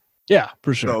time. Yeah,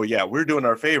 for sure. So yeah, we're doing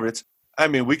our favorites. I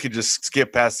mean, we could just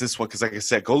skip past this one because, like I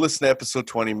said, go listen to episode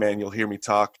 20, man. You'll hear me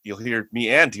talk. You'll hear me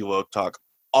and D-Lo talk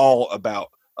all about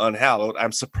Unhallowed.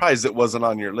 I'm surprised it wasn't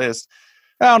on your list.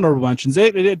 Honorable mentions.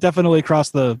 It definitely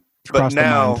crossed the mind.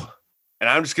 And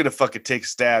I'm just going to fucking take a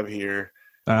stab here.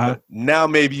 Now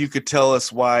maybe you could tell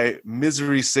us why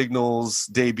Misery Signal's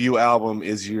debut album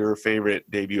is your favorite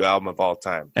debut album of all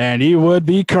time. And he would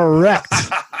be correct.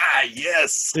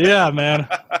 Yes. Yeah, man.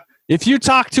 If you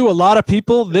talk to a lot of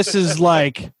people, this is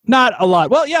like, not a lot.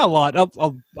 Well, yeah, a lot.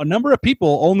 A number of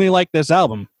people only like this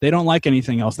album. They don't like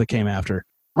anything else that came after.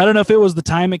 I don't know if it was the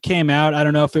time it came out. I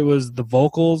don't know if it was the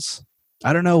vocals.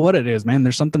 I don't know what it is, man.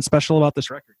 There's something special about this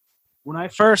record. When I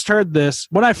first heard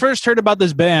about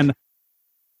this band,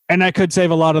 and I could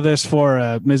save a lot of this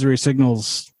for Misery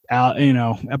Signals,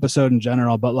 episode in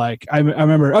general, but like, I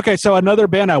remember, okay, so another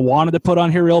band I wanted to put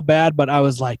on here real bad, but I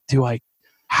was like,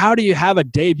 how do you have a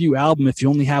debut album if you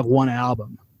only have one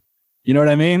album? You know what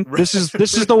I mean? This is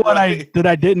the one Right. that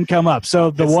I didn't come up. So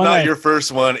the It's one not your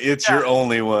first one, it's your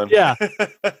only one. Yeah.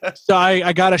 So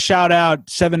I got to shout out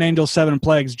Seven Angels, Seven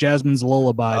Plagues, Jasmine's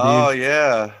Lullaby, dude. Oh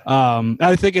yeah.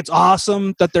 I think it's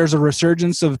awesome that there's a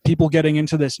resurgence of people getting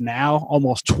into this now,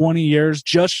 almost 20 years,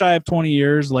 just shy of 20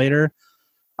 years later.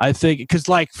 I think because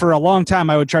like for a long time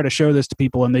I would try to show this to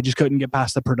people and they just couldn't get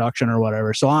past the production or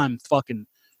whatever. So I'm fucking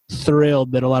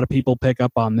thrilled that a lot of people pick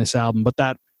up on this album, but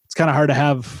that it's kind of hard to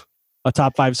have a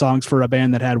top 5 songs for a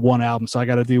band that had one album. So I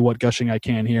got to do what gushing I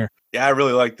can here. Yeah, I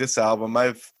really like this album.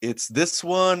 It's this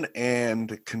one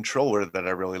and Controller that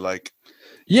I really like.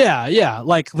 Yeah,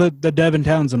 like the Devin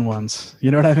Townsend ones.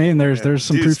 You know what I mean? There's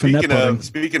some Dude, proof in that pudding.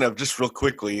 Speaking of, just real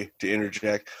quickly to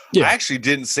interject, Yeah. I actually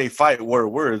didn't say Fight War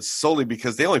Words solely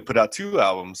because they only put out 2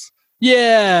 albums.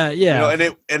 Yeah. You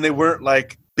know, and they weren't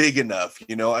like big enough.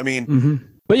 You know, I mean. Mm-hmm.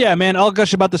 But yeah, man, I'll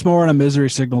gush about this more on a Misery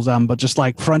Signals album. But just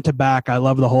like front to back, I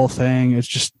love the whole thing. It's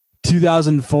just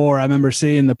 2004. I remember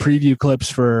seeing the preview clips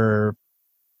for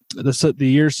the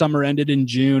year Summer ended in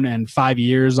June and 5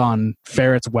 years on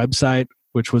Ferret's website,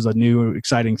 which was a new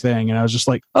exciting thing. And I was just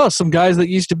like, oh, some guys that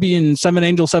used to be in Seven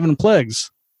Angels, Seven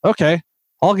Plagues. Okay,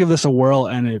 I'll give this a whirl.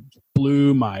 And it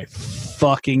blew my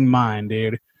fucking mind,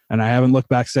 dude. And I haven't looked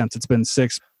back since. It's been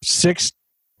 16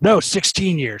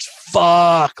 years.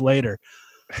 Fuck later.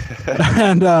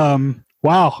 And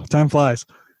wow, time flies.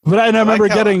 But I remember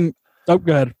getting. Oh,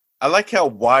 go ahead. I like how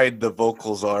wide the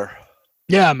vocals are.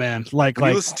 Yeah, man. Like you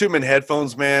listen to him in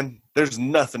headphones, man. There's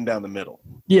nothing down the middle.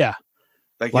 Yeah,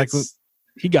 like it's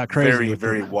he got crazy. Very,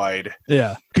 very wide.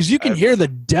 Yeah, because you can hear the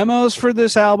demos for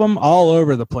this album all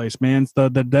over the place, man.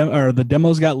 The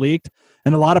demos got leaked,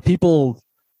 and a lot of people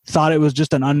thought it was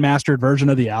just an unmastered version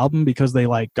of the album because they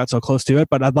like got so close to it.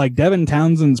 But like Devin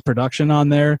Townsend's production on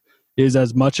there is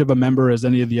as much of a member as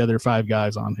any of the other 5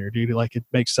 guys on here, dude. Like it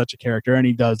makes such a character, and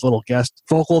he does little guest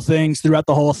vocal things throughout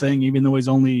the whole thing, even though he's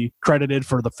only credited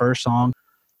for the first song.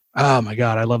 Oh my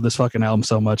God, I love this fucking album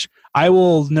so much. I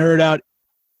will nerd out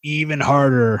even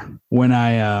harder when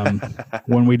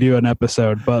when we do an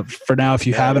episode. But for now, if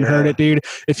you haven't heard it, dude,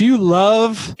 if you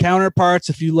love Counterparts,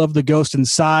 if you love The Ghost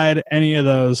Inside, any of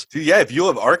those. Dude, yeah, if you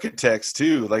love Architects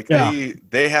too, like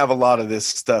they have a lot of this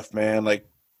stuff, man. Like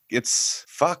it's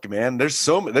fuck, man. There's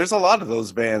a lot of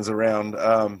those bands around.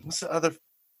 What's the other?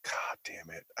 God damn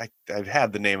it! I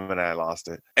had the name and I lost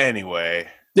it. Anyway,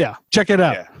 yeah, check it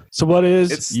out. Yeah. So, what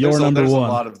is your number one? There's a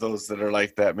lot of those that are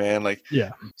like that, man. Like,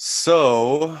 yeah.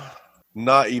 So,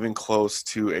 not even close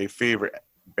to a favorite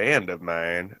band of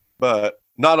mine, but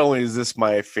not only is this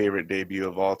my favorite debut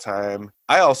of all time,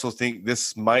 I also think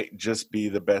this might just be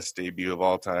the best debut of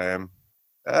all time.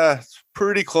 It's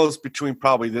pretty close between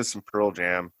probably this and Pearl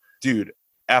Jam. Dude,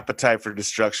 Appetite for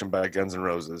Destruction by Guns N'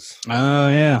 Roses. Oh,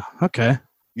 yeah. Okay.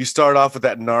 You start off with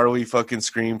that gnarly fucking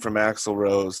scream from Axl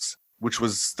Rose, which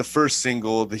was the first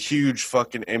single, the huge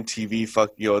fucking MTV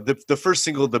the first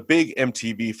single, the big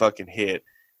MTV fucking hit.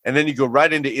 And then you go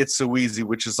right into It's So Easy,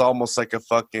 which is almost like a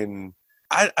fucking,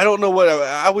 I don't know what,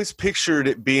 I always pictured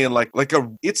it being like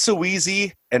a It's So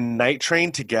Easy and Night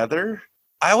Train together.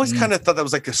 I always kind of thought that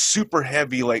was like a super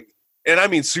heavy, like, and I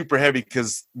mean super heavy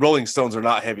because Rolling Stones are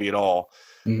not heavy at all.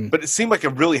 But it seemed like a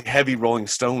really heavy Rolling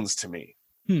Stones to me.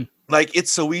 Like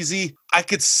It's So Easy, I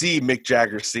could see Mick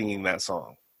Jagger singing that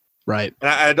song. Right.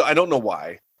 And I don't know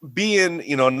why. Being,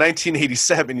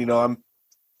 1987, I'm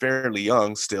fairly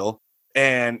young still.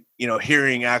 And,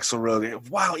 hearing Axl Rose,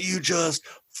 why don't you just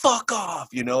fuck off?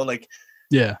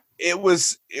 Yeah. It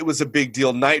was a big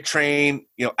deal. Night Train,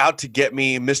 Out to Get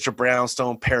Me, Mr.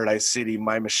 Brownstone, Paradise City,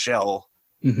 My Michelle.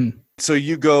 Mm-hmm. So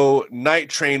you go Night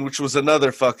Train, which was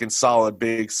another fucking solid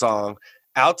big song.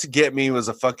 Out to Get Me was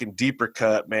a fucking deeper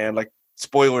cut, man. Like,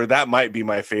 spoiler, that might be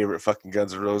my favorite fucking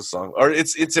Guns N' Roses song. Or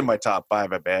it's in my top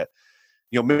 5, I bet.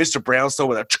 Mr. Brownstone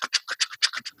with a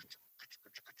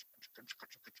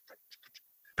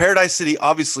Paradise City,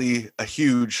 obviously a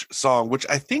huge song, which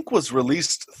I think was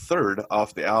released 3rd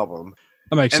off the album.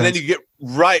 That makes sense. And then you get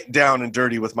right down and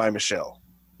dirty with My Michelle.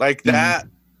 Like that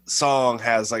song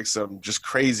has like some just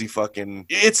crazy fucking,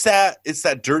 it's that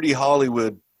dirty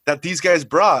Hollywood that these guys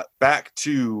brought back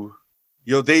to,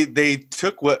 they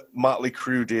took what Motley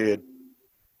Crue did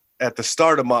at the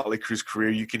start of Motley Crue's career.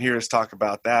 You can hear us talk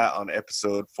about that on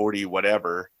episode 40,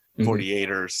 whatever, 48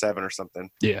 or 7 or something.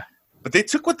 Yeah. But they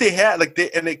took what they had, Motley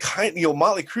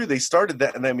Crue, they started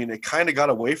that, and I mean, it kind of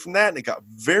got away from that, and it got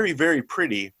very, very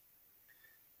pretty.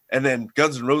 And then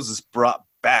Guns N' Roses brought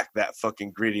back that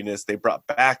fucking grittiness. They brought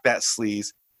back that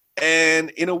sleaze. And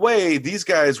in a way, these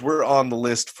guys were on the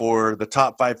list for the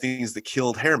top 5 things that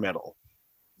killed hair metal.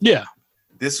 Yeah.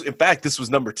 In fact, this was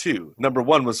number 2. Number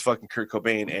 1 was fucking Kurt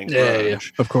Cobain and grunge. Yeah,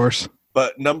 of course.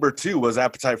 But number 2 was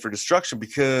Appetite for Destruction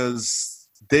because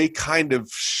they kind of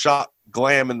shot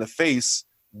glam in the face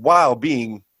while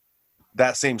being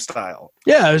that same style.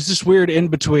 Yeah, it was just weird in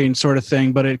between sort of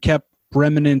thing, but it kept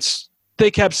remnants.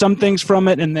 They kept some things from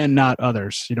it and then not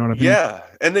others. You know what I mean? Yeah.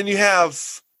 And then you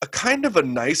have a kind of a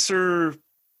nicer,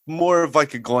 more of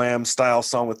like a glam style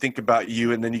song with Think About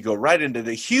You. And then you go right into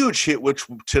the huge hit, which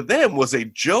to them was a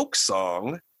joke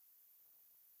song.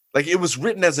 Like it was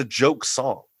written as a joke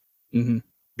song. Mm-hmm.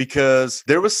 Because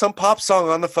there was some pop song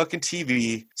on the fucking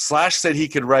TV. Slash said he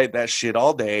could write that shit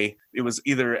all day. It was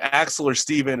either Axl or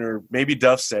Steven or maybe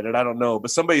Duff said it. I don't know.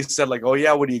 But somebody said like, oh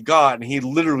yeah, what do you got? And he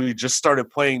literally just started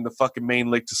playing the fucking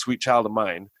main lick to Sweet Child of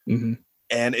Mine. Mm-hmm.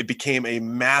 And it became a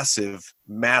massive,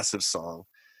 massive song.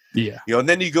 Yeah. You know, and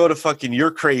then you go to fucking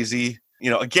You're Crazy.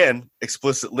 You know, again,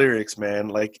 explicit lyrics, man.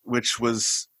 Like, which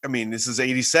was, I mean, this is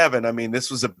 87. I mean, this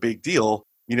was a big deal.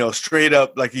 You know, straight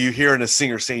up, like you hearing a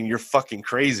singer saying you're fucking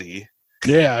crazy.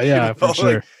 Yeah, You know, for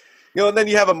sure. like, you know, and then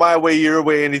you have a My Way, Your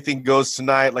Way, Anything Goes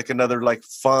Tonight, like another like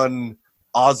fun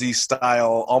Aussie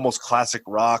style, almost classic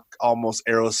rock, almost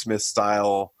Aerosmith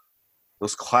style,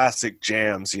 those classic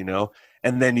jams, you know.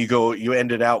 And then you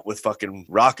end it out with fucking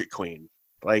Rocket Queen.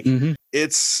 Like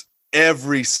it's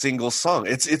every single song.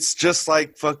 It's just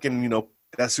like fucking, you know,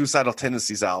 that Suicidal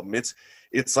Tendencies album.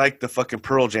 It's like the fucking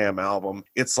Pearl Jam album.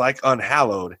 It's like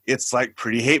Unhallowed. It's like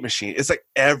Pretty Hate Machine. It's like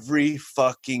every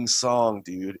fucking song,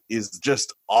 dude, is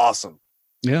just awesome.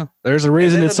 Yeah, there's a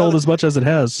reason it sold as much as it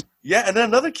has. Yeah, and then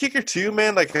another kicker too,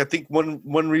 man. Like I think one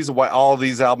reason why all of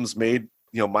these albums made,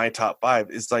 you know, my top 5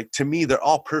 is like, to me, they're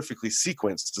all perfectly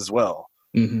sequenced as well.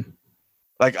 Mm-hmm.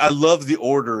 Like I love the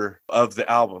order of the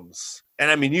albums.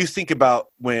 And I mean, you think about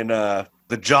when the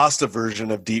Josta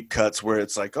version of Deep Cuts where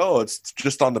it's like, oh, it's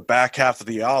just on the back half of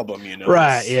the album, you know?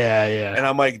 Right, yeah. And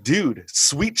I'm like, dude,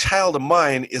 Sweet Child of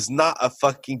Mine is not a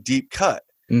fucking deep cut.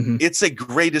 Mm-hmm. It's a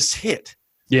greatest hit.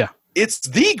 Yeah. It's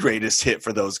the greatest hit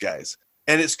for those guys.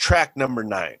 And it's track number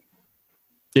 9.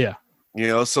 Yeah. You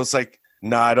know, so it's like,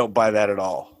 nah, I don't buy that at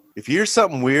all. If you hear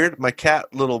something weird, my cat's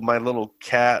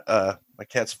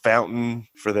fountain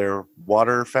for their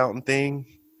water fountain thing,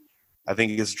 I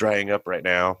think it's drying up right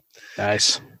now.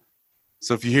 Nice.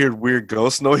 So if you hear weird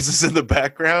ghost noises in the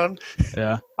background.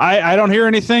 Yeah. I don't hear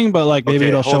anything, but like maybe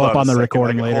it'll show up on the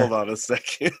recording later. Hold on a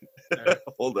second. Right.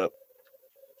 Hold up.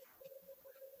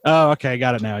 Oh, okay.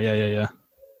 Got it now. Yeah.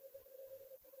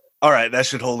 All right. That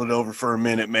should hold it over for a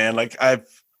minute, man. Like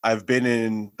I've been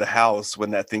in the house when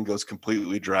that thing goes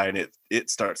completely dry and it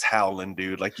starts howling,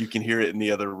 dude. Like you can hear it in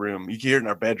the other room. You can hear it in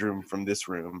our bedroom from this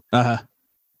room. Uh-huh.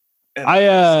 And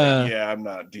I'm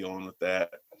not dealing with that.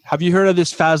 Have you heard of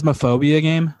this Phasmophobia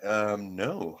game?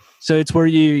 No. So it's where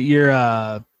you're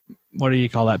what do you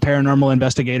call that? Paranormal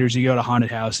investigators. You go to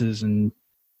haunted houses and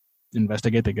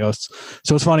investigate the ghosts.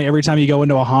 So it's funny, every time you go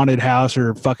into a haunted house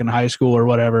or fucking high school or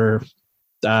whatever,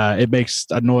 it makes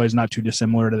a noise not too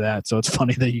dissimilar to that. So it's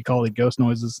funny that you call it ghost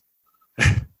noises.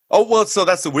 Oh, well, so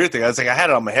that's the weird thing. I was like, I had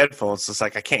it on my headphones. So it's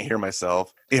like, I can't hear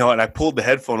myself, you know, and I pulled the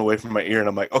headphone away from my ear and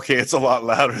I'm like, okay, it's a lot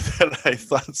louder than I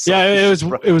thought. So yeah,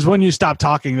 it was when you stopped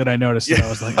talking that I noticed it. Yeah, I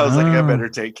was like, I better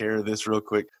take care of this real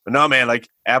quick. But no, man, like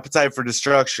Appetite for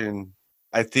Destruction,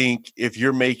 I think if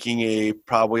you're making a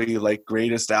probably like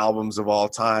greatest albums of all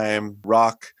time,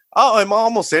 rock, I'm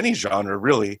almost any genre,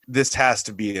 really, this has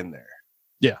to be in there.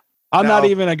 Yeah. I'm not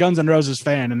even a Guns N' Roses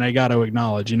fan, and I got to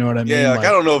acknowledge, you know what I mean? Yeah, like, I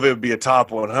don't know if it would be a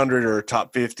top 100 or a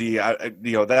top 50. You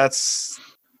know,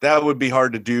 that would be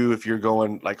hard to do if you're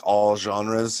going like all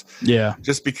genres. Yeah.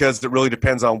 Just because it really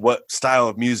depends on what style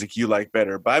of music you like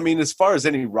better. But I mean, as far as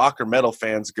any rock or metal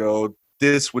fans go,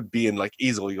 this would be in like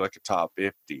easily like a top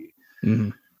 50. Mm-hmm.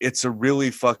 It's a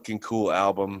really fucking cool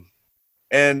album.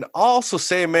 And I'll also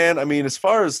say, man, I mean, as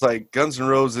far as like Guns N'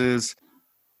 Roses,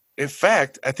 in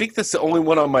fact, I think that's the only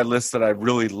one on my list that I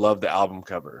really love the album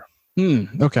cover.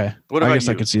 Okay. What about I guess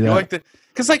you? I could see that.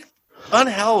 Because like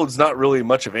Unhallowed's not really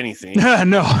much of anything.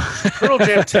 No. Pearl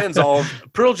Jam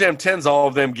 10's all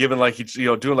of them giving like, you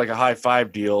know, doing like a high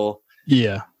five deal.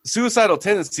 Yeah. Suicidal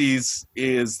Tendencies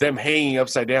is them hanging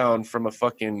upside down from a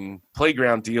fucking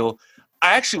playground deal.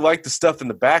 I actually like the stuff in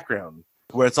the background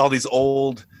where it's all those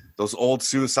old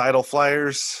suicidal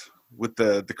flyers with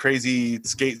the crazy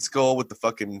skate skull with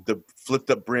the flipped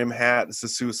up brim hat. This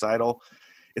is Suicidal.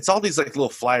 It's all these like little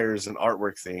flyers and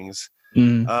artwork things.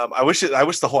 I wish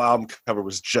the whole album cover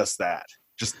was just that,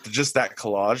 just that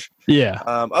collage. Yeah.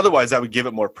 Otherwise I would give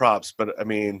it more props, but I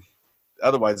mean,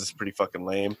 otherwise it's pretty fucking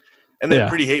lame. And then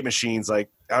Pretty Hate Machines, like,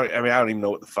 I mean, I don't even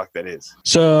know what the fuck that is.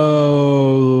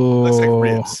 So Looks like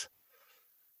ribs.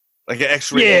 like an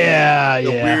X-ray. Yeah, a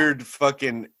yeah. weird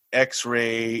fucking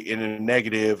X-ray in a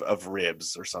negative of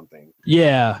ribs or something.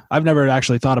 Yeah, I've never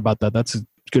actually thought about that. That's a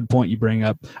good point you bring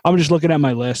up. I'm just looking at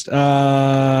my list.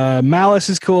 Malice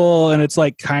is cool, and it's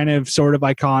like kind of sort of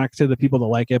iconic to the people that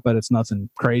like it, but it's nothing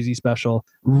crazy special.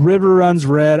 River Runs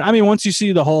Red. I mean, once you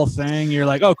see the whole thing, you're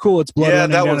like, oh, cool, it's blood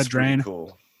running down a drain.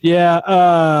 Cool. Yeah.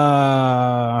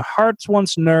 Hearts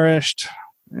Once Nourished.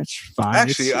 It's fine.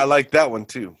 Actually, I like that one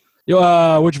too.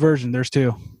 Which version? There's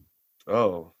two.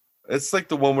 Oh, it's like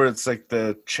the one where it's like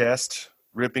the chest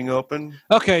ripping open.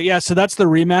 Okay, yeah, so that's the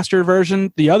remastered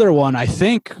version. The other one, I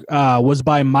think, was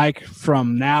by Mike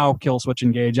from now Killswitch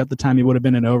Engage. At the time, he would have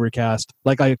been in Overcast,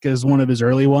 like as one of his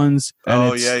early ones.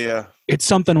 And yeah. It's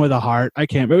something with a heart. I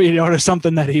can't remember. It's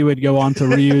something that he would go on to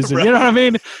reuse. Right. You know what I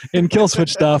mean? In Killswitch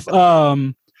stuff.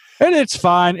 And it's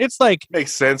fine. It's like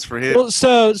makes sense for him. Well,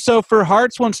 so for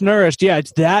Hearts Once Nourished, yeah,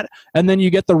 it's that, and then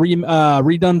you get the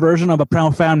redone version of A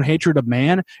Profound Hatred of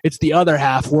Man. It's the other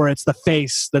half where it's the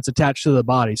face that's attached to the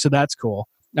body. So that's cool,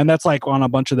 and that's like on a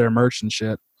bunch of their merch and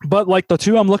shit. But like the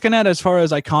two I'm looking at as far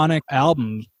as iconic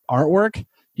album artwork,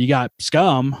 you got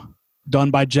Scum, done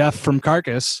by Jeff from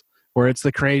Carcass, where it's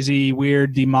the crazy,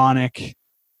 weird, demonic,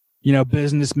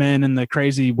 businessman and the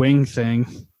crazy wing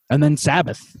thing, and then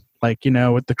Sabbath. Like,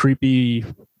 with the creepy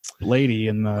lady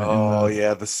in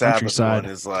the the Sabbath one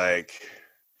is like,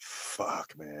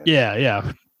 fuck, man.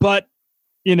 Yeah. But,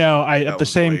 at the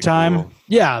same time, cool.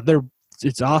 Yeah,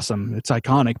 it's awesome. It's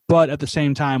iconic. But at the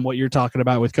same time, what you're talking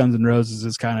about with Guns N' Roses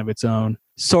is kind of its own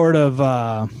sort of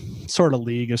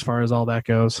league as far as all that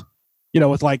goes.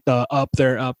 With like the up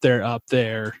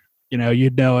there.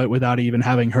 You'd know it without even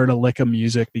having heard a lick of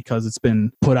music because it's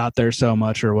been put out there so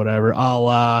much or whatever.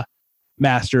 I'll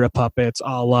Master of Puppets,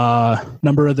 a la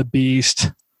Number of the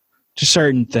Beast, just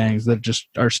certain things that just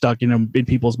are stuck, in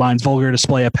people's minds. Vulgar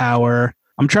Display of Power.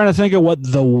 I'm trying to think of what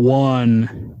the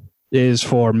one is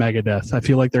for Megadeth. I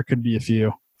feel like there could be a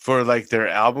few. For like their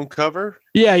album cover?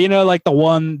 Yeah, like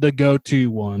the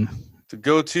go-to one. The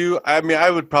go-to? I mean,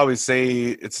 I would probably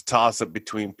say it's a toss-up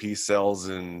between Peace Cells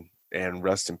and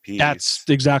Rest in Peace. That's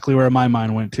exactly where my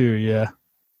mind went too, yeah.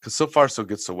 Because so far so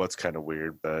good, so what's kind of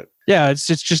weird, but yeah, it's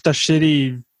just a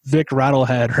shitty Vic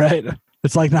Rattlehead, right?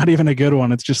 It's like not even a good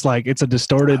one. It's just like it's a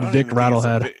distorted Vic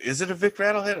Rattlehead. Is it a Vic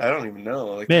Rattlehead? I don't even know.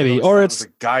 Like, maybe, or it's a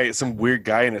guy, some weird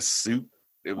guy in a suit.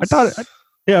 But I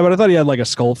thought he had like a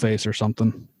skull face or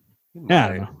something. Yeah, I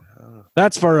don't know.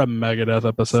 That's for a Megadeth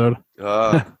episode.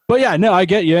 But yeah, no, I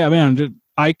get you. I mean,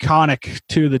 iconic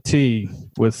to the T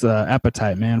with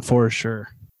Appetite, man, for sure.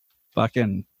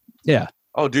 Fucking yeah.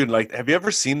 Oh, dude! Like, have you ever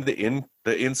seen the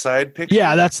inside picture?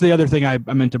 Yeah, that's the other thing I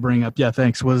meant to bring up. Yeah,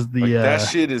 thanks. Was the that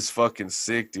shit is fucking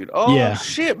sick, dude? Oh yeah.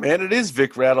 Shit, man! It is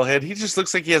Vic Rattlehead. He just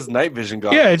looks like he has night vision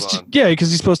goggles on. Because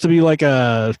he's supposed to be like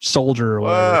a soldier. Or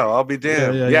whatever. Wow, I'll be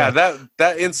damned. Yeah.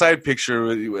 That inside picture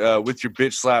with your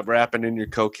bitch slap rapping in your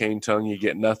cocaine tongue, you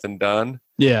get nothing done.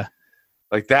 Yeah.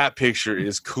 Like, that picture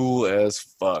is cool as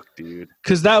fuck, dude.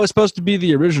 Because that was supposed to be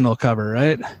the original cover,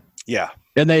 right? Yeah.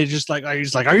 And they just like,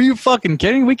 are you fucking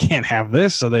kidding? We can't have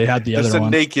this. So they had the other one. There's a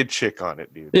naked chick on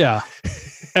it, dude. Yeah.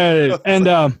 and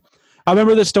I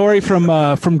remember the story from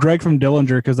Greg from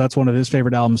Dillinger, because that's one of his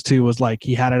favorite albums too, was like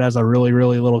he had it as a really,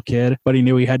 really little kid, but he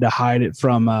knew he had to hide it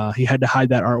from, he had to hide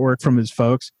that artwork from his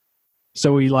folks.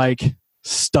 So he like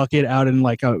stuck it out in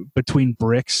like between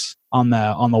bricks on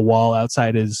the wall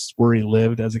outside where he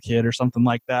lived as a kid or something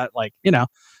like that. Like,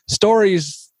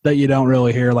 stories that you don't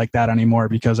really hear like that anymore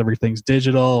because everything's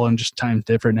digital and just time's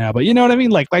different now. But you know what I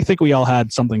mean? Like, I think we all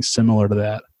had something similar to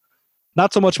that.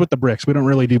 Not so much with the bricks. We don't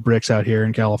really do bricks out here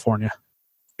in California.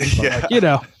 But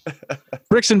like,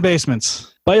 bricks and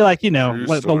basements. But like, the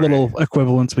little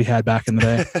equivalents we had back in the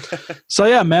day. So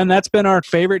yeah, man, that's been our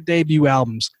favorite debut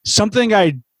albums. Something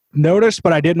I noticed,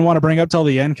 but I didn't want to bring up till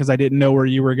the end because I didn't know where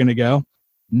you were going to go.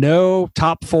 No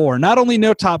top 4. Not only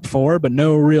no top 4, but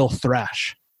no real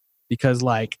thrash. Because,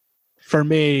 like, for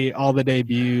me, all the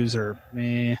debuts are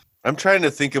meh. I'm trying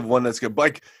to think of one that's good.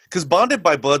 Like, because Bonded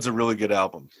by Blood's a really good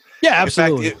album. Yeah,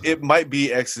 absolutely. In fact, it might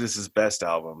be Exodus's best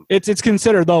album. It's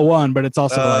considered the one, but it's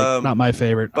also, like, not my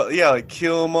favorite. But, yeah, like,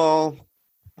 Kill 'Em All,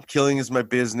 Killing Is My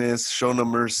Business, Show No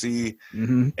Mercy,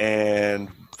 and,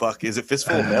 is it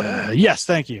Fistful of Metal? Yes,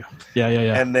 thank you. Yeah.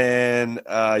 And then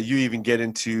you even get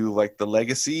into, like, The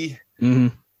Legacy. Mm-hmm.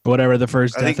 Whatever the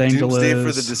first Death Angel Doomsday is.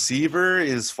 for the Deceiver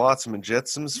is Flotsam and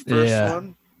Jetsam's first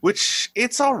one, which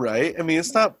it's all right. I mean,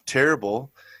 it's not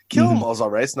terrible. Kill 'Em All's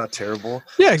all right. It's not terrible.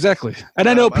 Yeah, exactly. And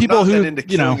I know people I'm not who, that into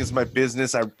Killing Is My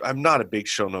Business. I'm not a big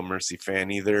Show No Mercy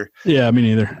fan either. Yeah, me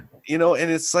neither.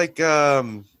 And it's like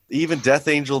even Death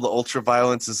Angel, the Ultra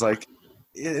Violence is like,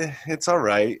 it's all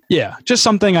right. Yeah, just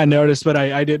something I noticed, but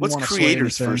I didn't What's want to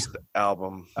Creator's say anything. first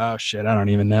album? Oh shit, I don't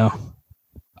even know.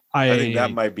 I think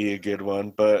that might be a good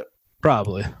one, but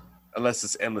probably. Unless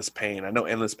it's Endless Pain. I know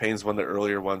Endless Pain's one of the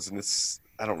earlier ones, and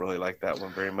I don't really like that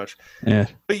one very much. Yeah,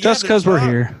 but just because we're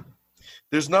here.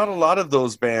 There's not a lot of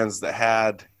those bands that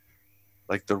had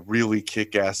like the really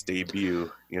kick-ass debut.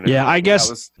 You know? Yeah, I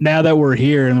guess now that we're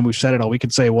here and we've said it all, we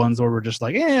could say ones where we're just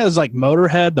like, it was like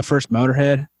Motorhead, the first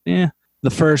Motorhead. Yeah. The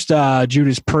first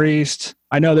Judas Priest.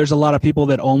 I know there's a lot of people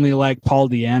that only like Paul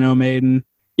Di'Anno Maiden.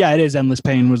 Yeah, it is. Endless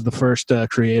Pain was the first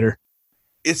Creator.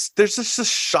 There's just a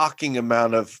shocking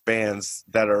amount of bands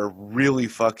that are really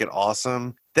fucking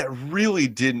awesome that really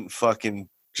didn't fucking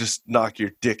just knock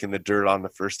your dick in the dirt on the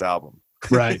first album.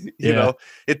 Right. You know,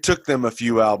 it took them a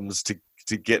few albums to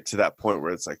get to that point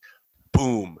where it's like,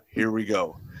 boom, here we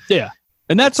go. Yeah.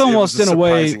 And that's almost in a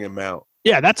way. Amount.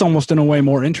 Yeah, that's almost in a way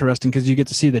more interesting because you get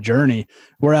to see the journey.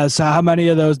 Whereas how many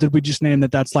of those did we just name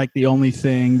that's like the only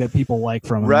thing that people like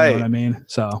from them? Right. You know what I mean?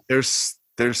 So there's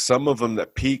some of them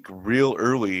that peak real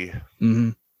early. Mm-hmm.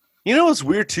 You know what's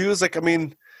weird too is like, I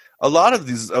mean, a lot of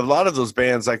those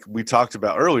bands like we talked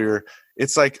about earlier,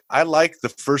 it's like I like the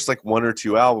first like one or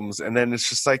two albums, and then it's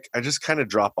just like I just kind of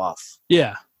drop off.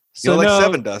 Yeah. So like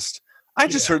Seven Dust. I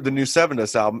just heard the new Seven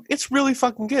Dust album. It's really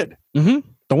fucking good. Mm-hmm.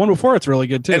 The one before it's really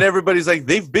good too. And everybody's like,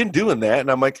 they've been doing that,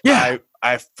 and I'm like, yeah,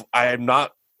 I'm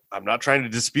not trying to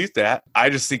dispute that. I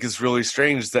just think it's really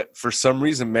strange that for some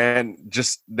reason, man,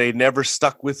 just they never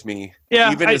stuck with me.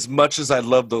 Yeah, even as much as I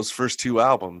love those first two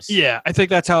albums. Yeah, I think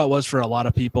that's how it was for a lot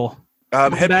of people.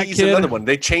 Head PE is another one.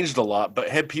 They changed a lot, but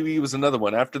Head PE was another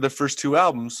one. After the first two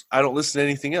albums, I don't listen to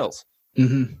anything else.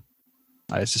 Mm-hmm.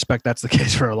 I suspect that's the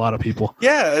case for a lot of people.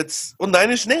 Yeah,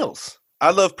 Nine Inch Nails. I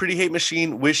love Pretty Hate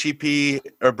Machine, Wish EP,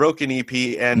 or Broken EP,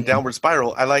 and Downward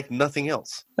Spiral. I like nothing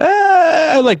else.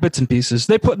 I like bits and pieces.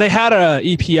 They had a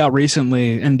EP out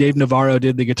recently, and Dave Navarro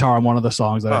did the guitar on one of the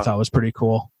songs that I thought was pretty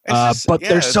cool. But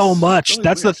there's so much. Really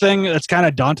that's weird. The thing that's kind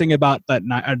of daunting about that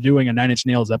doing a Nine Inch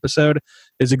Nails episode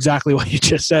is exactly what you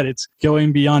just said. It's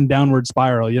going beyond Downward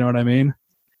Spiral. You know what I mean?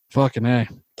 Fucking A.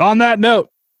 On that note,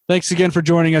 thanks again for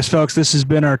joining us, folks. This has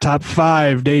been our top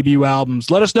 5 debut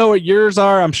albums. Let us know what yours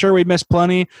are. I'm sure we missed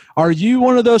plenty. Are you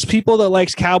one of those people that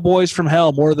likes Cowboys from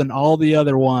Hell more than all the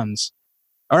other ones?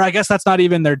 Or I guess that's not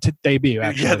even their debut,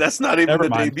 actually. Yeah, that's not even the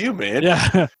debut, man.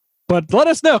 Yeah, but let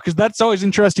us know, because that's always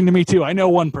interesting to me, too. I know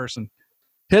one person.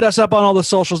 Hit us up on all the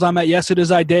socials. I'm at Yes It Is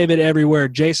I David everywhere.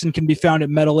 Jason can be found at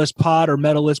Metalist Pod or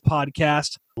Metalist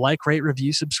Podcast. Like, rate,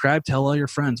 review, subscribe, tell all your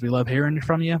friends. We love hearing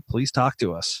from you. Please talk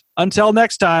to us. Until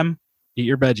next time, eat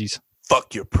your veggies.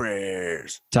 Fuck your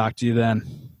prayers. Talk to you then.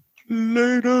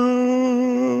 Later.